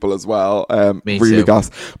from people as well. Me really too. gas.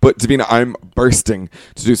 But Davina, I'm bursting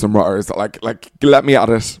to do some rotters. Like let me at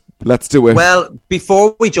it. Let's do it. Well,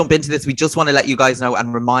 before we jump into this, we just want to let you guys know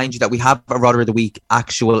and remind you that we have a Rodder of the Week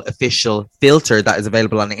actual official filter that is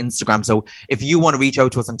available on Instagram. So if you want to reach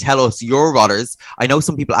out to us and tell us your Rodders, I know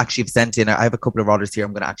some people actually have sent in. I have a couple of Rodders here.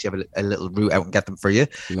 I'm going to actually have a little route out and get them for you.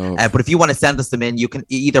 But if you want to send us them in, you can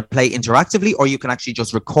either play interactively, or you can actually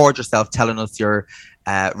just record yourself telling us your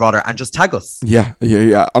Rodder and just tag us. Yeah.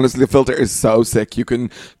 Honestly, the filter is so sick. You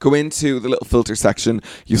can go into the little filter section,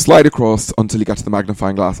 you slide across until you get to the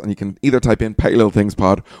magnifying glass, and you can either type in Petty Little Things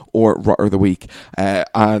Pod or Rodder of the Week.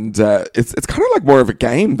 And it's kind of like more of a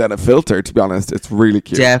game than a filter, to be honest. It's really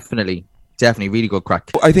cute. Definitely really good crack.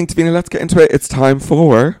 I think, Davina, let's get into it. It's time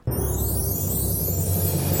for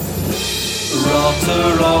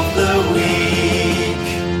Rodder of the Week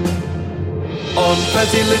on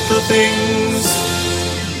Petty Little Things.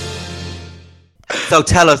 So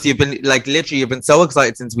tell us, you've been you've been so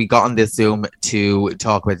excited since we got on this Zoom to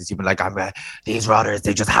talk about this. You've been like, these Rodders,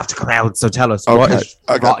 they just have to come out. So tell us, what is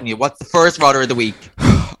rotting you? What's the first Rodder of the Week?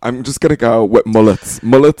 I'm just going to go with mullets.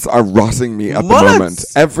 Mullets are rotting me at the moment.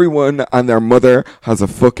 Everyone and their mother has a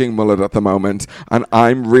fucking mullet at the moment. And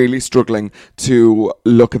I'm really struggling to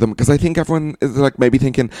look at them, because I think everyone is like maybe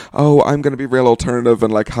thinking, oh, I'm going to be real alternative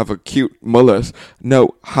and like have a cute mullet.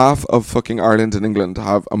 No, half of fucking Ireland and England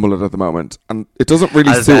have a mullet at the moment. And it doesn't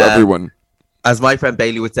really suit everyone. As my friend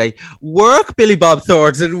Bailey would say, work, Billy Bob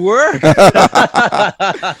Thornton, work. But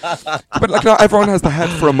like, not everyone has the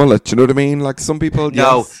head for a mullet. You know what I mean? Like some people,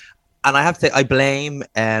 no. Yes. And I have to say, I blame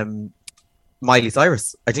Miley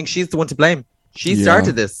Cyrus. I think she's the one to blame. She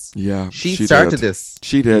started this. Yeah, she started this.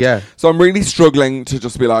 She did. Yeah. So I'm really struggling to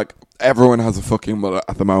just be like, everyone has a fucking mullet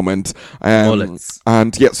at the moment. Mullets.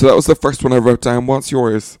 And yeah, so that was the first one I wrote down. What's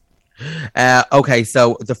yours? Okay,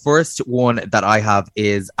 so the first one that I have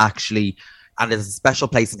is actually, and there's a special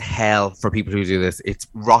place in hell for people who do this. It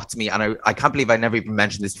rots me, and I can't believe I never even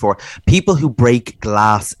mentioned this before. People who break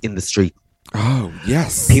glass in the street. Oh,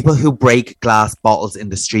 yes. People who break glass bottles in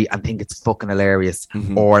the street and think it's fucking hilarious.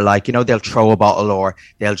 Mm-hmm. Or like, they'll throw a bottle or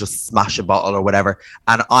they'll just smash a bottle or whatever.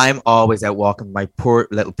 And I'm always out walking my poor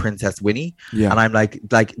little Princess Winnie. Yeah. And I'm like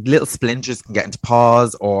little splinters can get into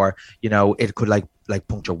paws, or, it could like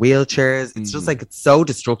puncture wheelchairs. It's just like, it's so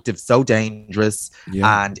destructive, so dangerous.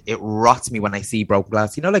 Yeah. And it rots me when I see broken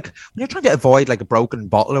glass. Like when you're trying to avoid like a broken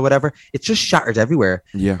bottle or whatever, it's just shattered everywhere.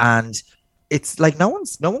 Yeah. And it's like no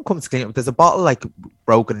one comes to clean it. There's a bottle like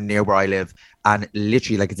broken near where I live, and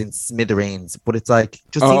literally like it's in smithereens, but it's like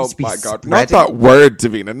just seems to be God, not that word,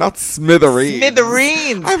 Davina, not smithereens.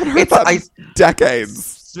 Smithereens. I haven't heard that in decades.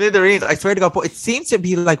 Smithereens, I swear to God, but it seems to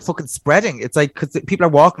be like fucking spreading. It's like, because people are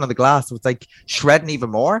walking on the glass, so it's like shredding even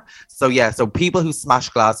more. So yeah, so people who smash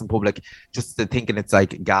glass in public, just thinking it's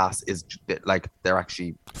like gas, is like, they're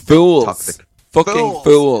actually fools. Toxic. Fucking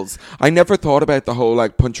fools. I never thought about the whole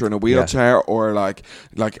like puncher in a wheelchair or like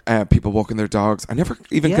people walking their dogs. I never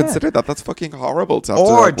even considered that. That's fucking horrible to have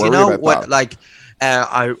to like, do you know about what? That. Like,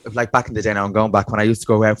 I like back in the day. Now I'm going back when I used to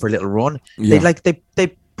go out for a little run. Yeah.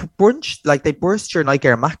 They they burst your Nike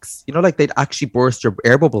Air Max. You know, like they'd actually burst your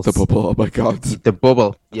air bubbles. The bubble, oh my God. The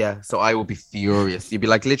bubble, yeah. So I would be furious. You'd be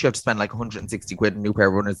like, literally have to spend like 160 quid on a new pair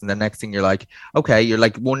of runners, and the next thing you're like, okay, you're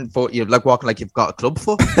like 1 foot, you're like walking like you've got a club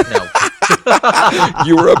foot. No.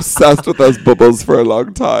 You were obsessed with those bubbles for a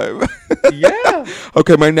long time. Yeah.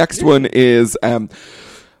 Okay, my next one is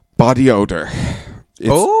body odor.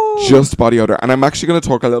 It's just body odor, and I'm actually going to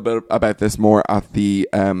talk a little bit about this more at the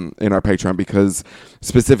in our Patreon, because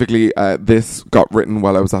specifically this got written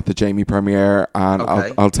while I was at the Jamie premiere, and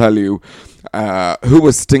I'll tell you who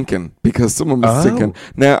was stinking, because someone was stinking.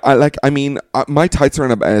 Now, my tights are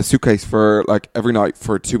in a suitcase for like every night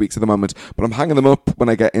for 2 weeks at the moment, but I'm hanging them up when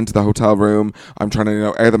I get into the hotel room. I'm trying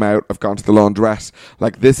to air them out. I've gone to the laundrette.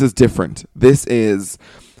 Like, this is different. This is.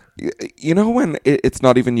 You know, when it's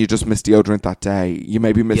not even you just miss deodorant that day, you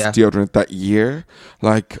maybe miss deodorant that year.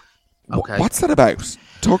 Like, what's that about?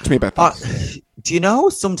 Talk to me about that. Do you know,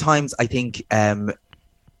 sometimes I think, over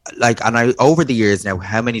the years now,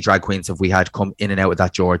 how many drag queens have we had come in and out of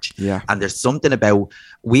that, George? Yeah. And there's something about,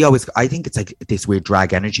 I think it's like this weird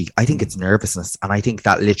drag energy. I think it's nervousness. And I think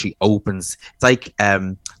that literally opens. It's like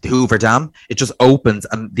the Hoover Dam. It just opens,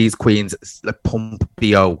 and these queens like pump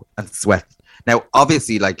BO and sweat. Now,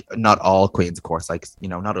 obviously, like, not all queens, of course, like, you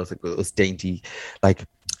know, not us dainty, like,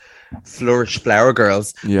 flourish flower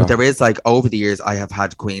girls. Yeah. But there is, like, over the years, I have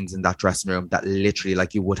had queens in that dressing room that literally,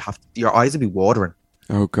 like, you would have, your eyes would be watering.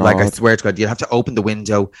 Oh, God. Like, I swear to God, you'd have to open the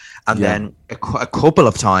window. And then a couple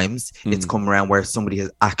of times, it's come around where somebody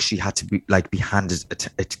has actually had to be handed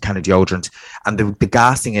a kind of deodorant. And the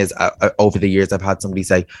gas thing is, over the years, I've had somebody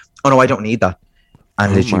say, oh, no, I don't need that.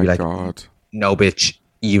 And literally be like, God. No, bitch.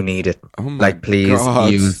 You need it. Oh my like, please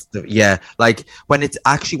God. use like when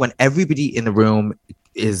everybody in the room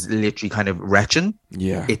is literally kind of retching.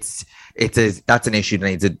 Yeah. That's an issue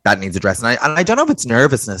that needs addressing. And I don't know if it's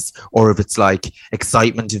nervousness or if it's like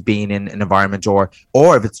excitement of being in an environment or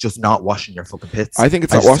if it's just not washing your fucking pits. I think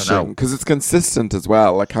it's not washing, because it's consistent as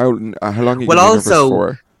well. Like, how long are you nervous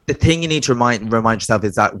for? The thing you need to remind yourself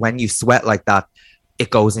is that when you sweat like that,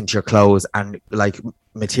 it goes into your clothes, and like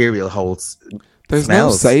material holds. There's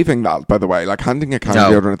smells. no saving that, by the way. Like, handing a can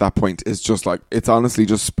of deodorant at that point is just like, it's honestly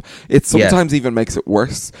just, it sometimes even makes it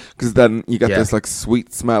worse, because then you get this like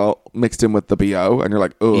sweet smell mixed in with the BO, and you're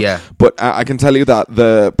like, oh. Yeah. But I can tell you that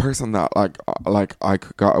the person that like I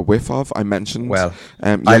got a whiff of, I mentioned. Well,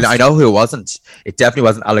 I know who it wasn't. It definitely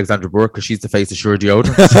wasn't Alexandra Burke, because she's the face of Sure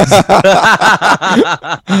deodorant.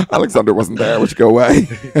 Alexandra wasn't there. Would you go away?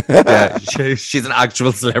 Yeah, she's an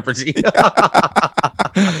actual celebrity.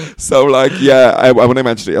 So, like, when I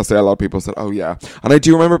mentioned it yesterday, a lot of people said, oh yeah. And I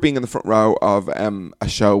do remember being in the front row of a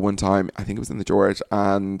show one time, I think it was in the George,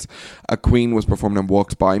 and a queen was performing and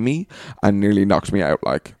walked by me and nearly knocked me out,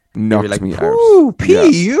 like knocked me out. Ooh,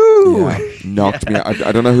 P.U. Yeah, knocked me out.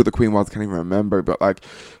 I don't know who the queen was, can't even remember, but like,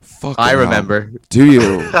 fuck. I remember. Do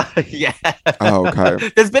you? Yeah. Oh, okay.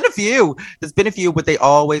 There's been a few, but they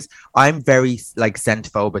always, I'm very like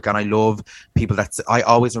scent phobic, and I love people I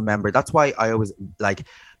always remember. That's why I always like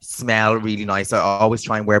smell really nice. I always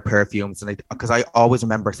try and wear perfumes, and because I always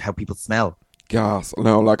remember how people smell. Gas.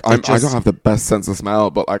 No, like, I don't have the best sense of smell,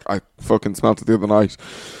 but like, I fucking smelled it the other night.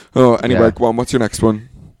 Oh, anyway, go on. What's your next one?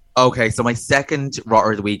 Okay, so my second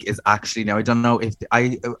rotter of the week is actually, now I don't know if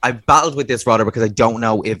I battled with this rotter, because I don't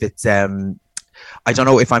know if it's I don't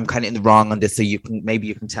know if I'm kind of in the wrong on this, so you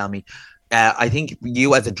can tell me. I think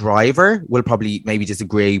you as a driver will probably maybe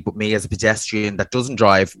disagree, but me as a pedestrian that doesn't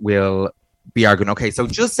drive will be arguing. Okay, so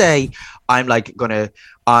just say I'm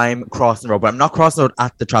crossing the road, but I'm not crossing the road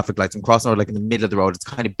at the traffic lights. I'm crossing the road like in the middle of the road. It's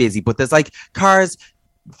kind of busy, but there's like cars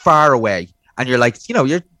far away, and you're like, you know,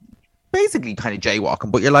 you're basically kind of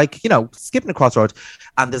jaywalking, but you're like, you know, skipping across the road,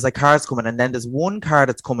 and there's like cars coming, and then there's one car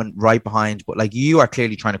that's coming right behind, but like you are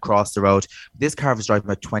clearly trying to cross the road. This car was driving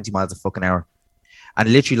about 20 miles a fucking hour,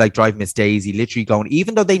 and literally like drive Miss Daisy, literally going,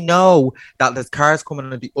 even though they know that there's cars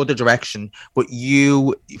coming in the other direction, but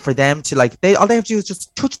for them to like, all they have to do is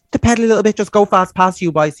just touch the pedal a little bit, just go fast past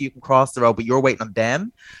you by so you can cross the road, but you're waiting on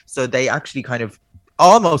them. So they actually kind of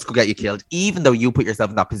almost could get you killed, even though you put yourself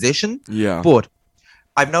in that position. Yeah. But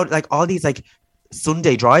I've noticed like all these like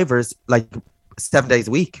Sunday drivers, like 7 days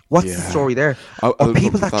a week. What's the story there? Or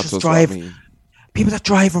people that just drive. People that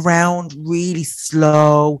drive around really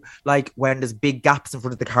slow, like when there's big gaps in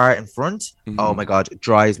front of the car in front. Mm-hmm. Oh my God, it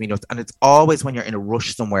drives me nuts. And it's always when you're in a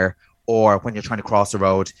rush somewhere or when you're trying to cross the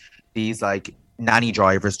road, these like nanny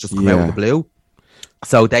drivers just come out of the blue.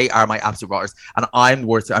 So they are my absolute rotters. And I'm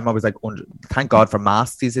worse. I'm always like, thank God for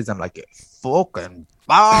masks these days. I'm like, fucking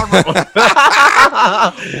well,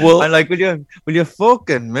 I'm like, will you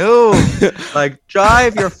fucking move? Like,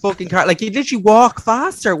 drive your fucking car. Like, you literally walk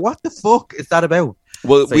faster. What the fuck is that about?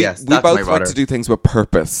 Well, so, we both like to do things with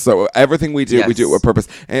purpose. So everything we do, we do it with purpose.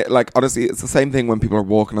 Like, honestly, it's the same thing when people are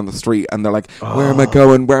walking on the street and they're like, where am I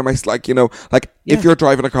going? Where am I? Like, you know, like if you're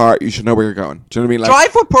driving a car, you should know where you're going. Do you know what I mean? Like,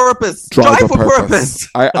 drive with purpose. Drive with purpose.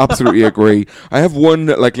 I absolutely agree. I have one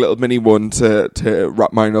like little mini one to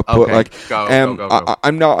wrap mine up. Okay. But like, go.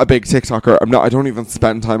 I'm not a big TikToker. I don't even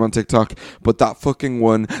spend time on TikTok. But that fucking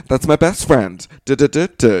one, that's my best friend. You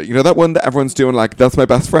know that one that everyone's doing, like, that's my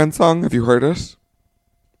best friend song? Have you heard it?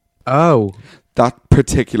 Oh, that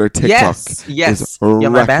particular TikTok is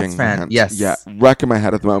wrecking my best friend. My head. Yes, yeah, wrecking my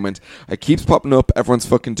head at the moment. It keeps popping up. Everyone's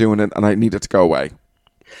fucking doing it, and I need it to go away.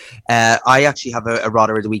 I actually have a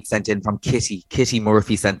Rodder of the Week sent in from Kitty. Kitty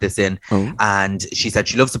Murphy sent this in, and she said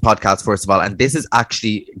she loves the podcast, first of all, and this is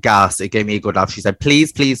actually gas. It gave me a good laugh. She said,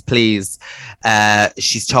 please.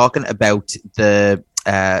 She's talking about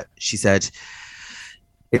she said,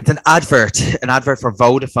 it's an advert for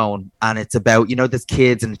Vodafone, and it's about, you know, there's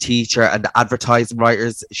kids and a teacher and the advertising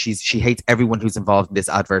writers. She hates everyone who's involved in this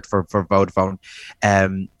advert for Vodafone.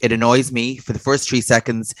 It annoys me for the first 3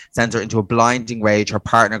 seconds, sends her into a blinding rage. Her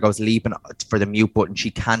partner goes leaping for the mute button.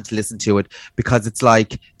 She can't listen to it because it's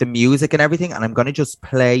like the music and everything. And I'm going to just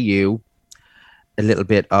play you a little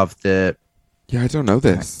bit of the... Yeah, I don't know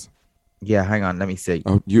this. Yeah, hang on, let me see.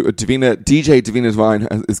 Oh, DJ Davina Devine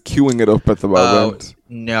is queuing it up at the moment.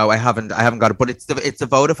 No, I haven't got it. But it's the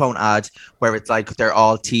Vodafone ad where it's like they're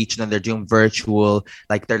all teaching and they're doing virtual,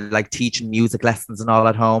 like they're like teaching music lessons and all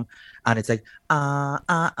at home. And it's like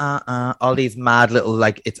all these mad little,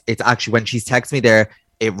 like it's actually, when she's texting me there,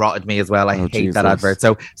 it rotted me as well. I hate that advert.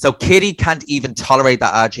 So Kitty can't even tolerate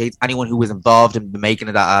that ad. She hates anyone who was involved in the making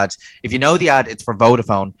of that ad. If you know the ad, it's for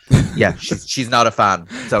Vodafone. Yeah, she's not a fan.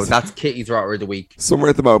 So that's Kitty's Rotter of the Week.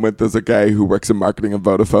 Somewhere at the moment, there's a guy who works in marketing at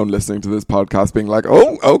Vodafone listening to this podcast being like,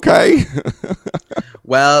 oh, okay.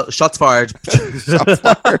 Well, shots fired. Shots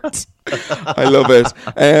fired. I love it.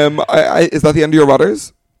 Is that the end of your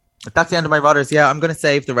Rotters? That's the end of my Rotters, yeah. I'm going to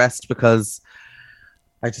save the rest because...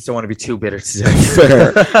 I just don't want to be too bitter today.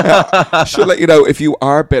 Fair. Should let you know, if you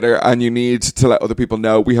are bitter and you need to let other people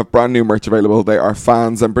know, we have brand new merch available. They are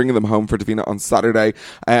fans. I'm bringing them home for Davina on Saturday.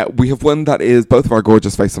 We have one that is both of our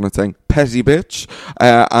gorgeous face on it saying petty bitch,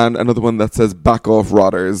 and another one that says back off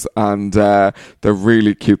Rotters. And they're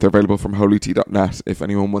really cute. They're available from holytea.net if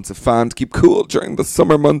anyone wants a fan to keep cool during the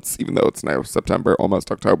summer months, even though it's now September,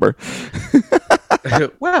 almost October.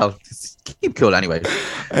 Well, keep cool anyway.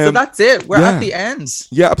 So that's it. We're at the end.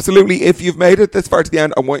 Yeah, absolutely. If you've made it this far to the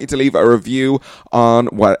end, I want you to leave a review on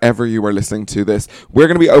whatever you are listening to this. We're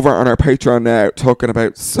going to be over on our Patreon now talking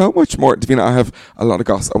about so much more. Davina, I have a lot of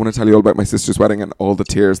gossip. I want to tell you all about my sister's wedding and all the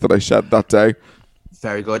tears that I shed that day.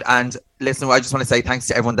 Very good. And listen, I just want to say thanks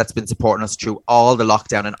to everyone that's been supporting us through all the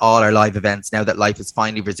lockdown and all our live events now that life is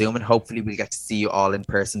finally resuming. Hopefully we'll get to see you all in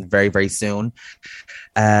person very, very soon.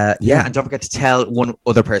 And don't forget to tell one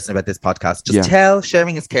other person about this podcast. Just tell,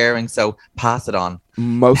 sharing is caring, so pass it on.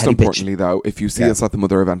 Most importantly, though, if you see us at the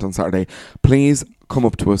Mother event on Saturday, please come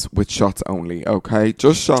up to us with shots only, okay?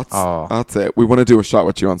 Just shots. That's it. We want to do a shot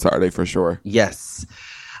with you on Saturday for sure. Yes.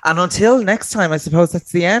 And until next time, I suppose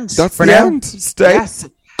that's the end. That's for the end. Stay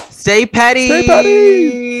petty. Stay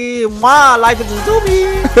petty. Mwah, life is a zombie.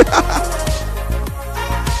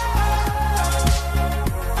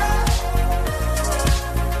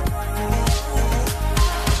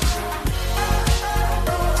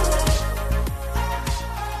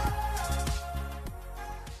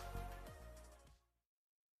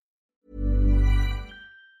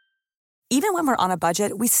 Even when we're on a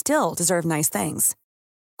budget, we still deserve nice things.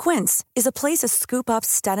 Quince is a place to scoop up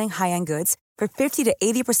stunning high-end goods for 50 to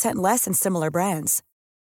 80% less than similar brands.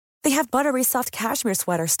 They have buttery soft cashmere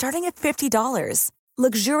sweaters starting at $50,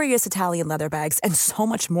 luxurious Italian leather bags, and so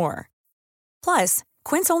much more. Plus,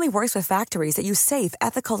 Quince only works with factories that use safe,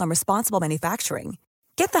 ethical, and responsible manufacturing.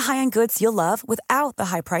 Get the high-end goods you'll love without the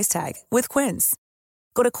high price tag with Quince.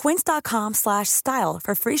 Go to quince.com/style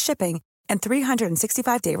for free shipping and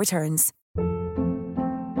 365-day returns.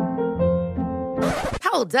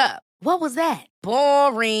 Hold up. What was that?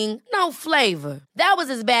 Boring. No flavor. That was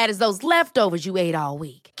as bad as those leftovers you ate all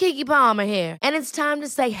week. Keke Palmer here, and it's time to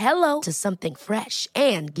say hello to something fresh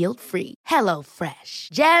and guilt-free. Hello Fresh.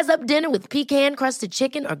 Jazz up dinner with pecan-crusted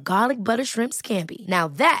chicken or garlic butter shrimp scampi. Now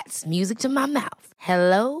that's music to my mouth.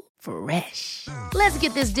 Hello Fresh. Let's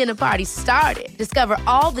get this dinner party started. Discover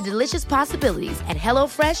all the delicious possibilities at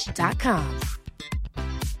HelloFresh.com.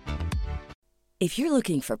 If you're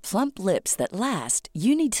looking for plump lips that last,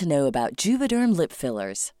 you need to know about Juvederm lip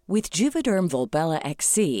fillers. With Juvederm Volbella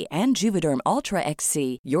XC and Juvederm Ultra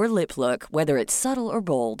XC, your lip look, whether it's subtle or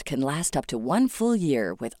bold, can last up to 1 full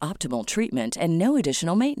year with optimal treatment and no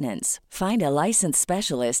additional maintenance. Find a licensed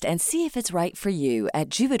specialist and see if it's right for you at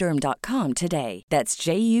Juvederm.com today. That's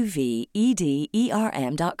JUVEDERM.com.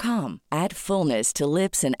 Add fullness to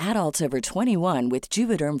lips in adults over 21 with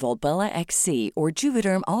Juvederm Volbella XC or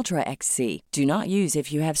Juvederm Ultra XC. Do not use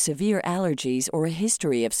if you have severe allergies or a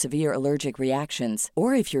history of severe allergic reactions,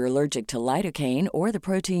 or if you're allergic to lidocaine or the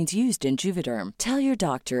proteins used in Juvederm. Tell your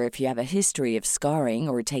doctor if you have a history of scarring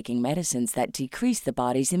or taking medicines that decrease the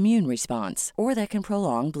body's immune response or that can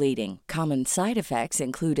prolong bleeding. Common side effects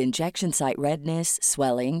include injection site redness,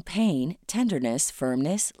 swelling, pain, tenderness,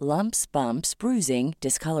 firmness, lumps, bumps, bruising,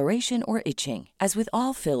 discoloration, or itching. As with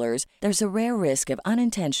all fillers, there's a rare risk of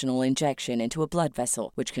unintentional injection into a blood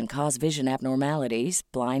vessel, which can cause vision abnormalities,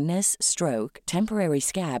 blindness, stroke, temporary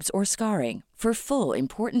scabs, or scarring. For full,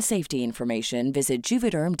 important safety information, visit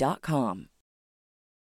Juvederm.com.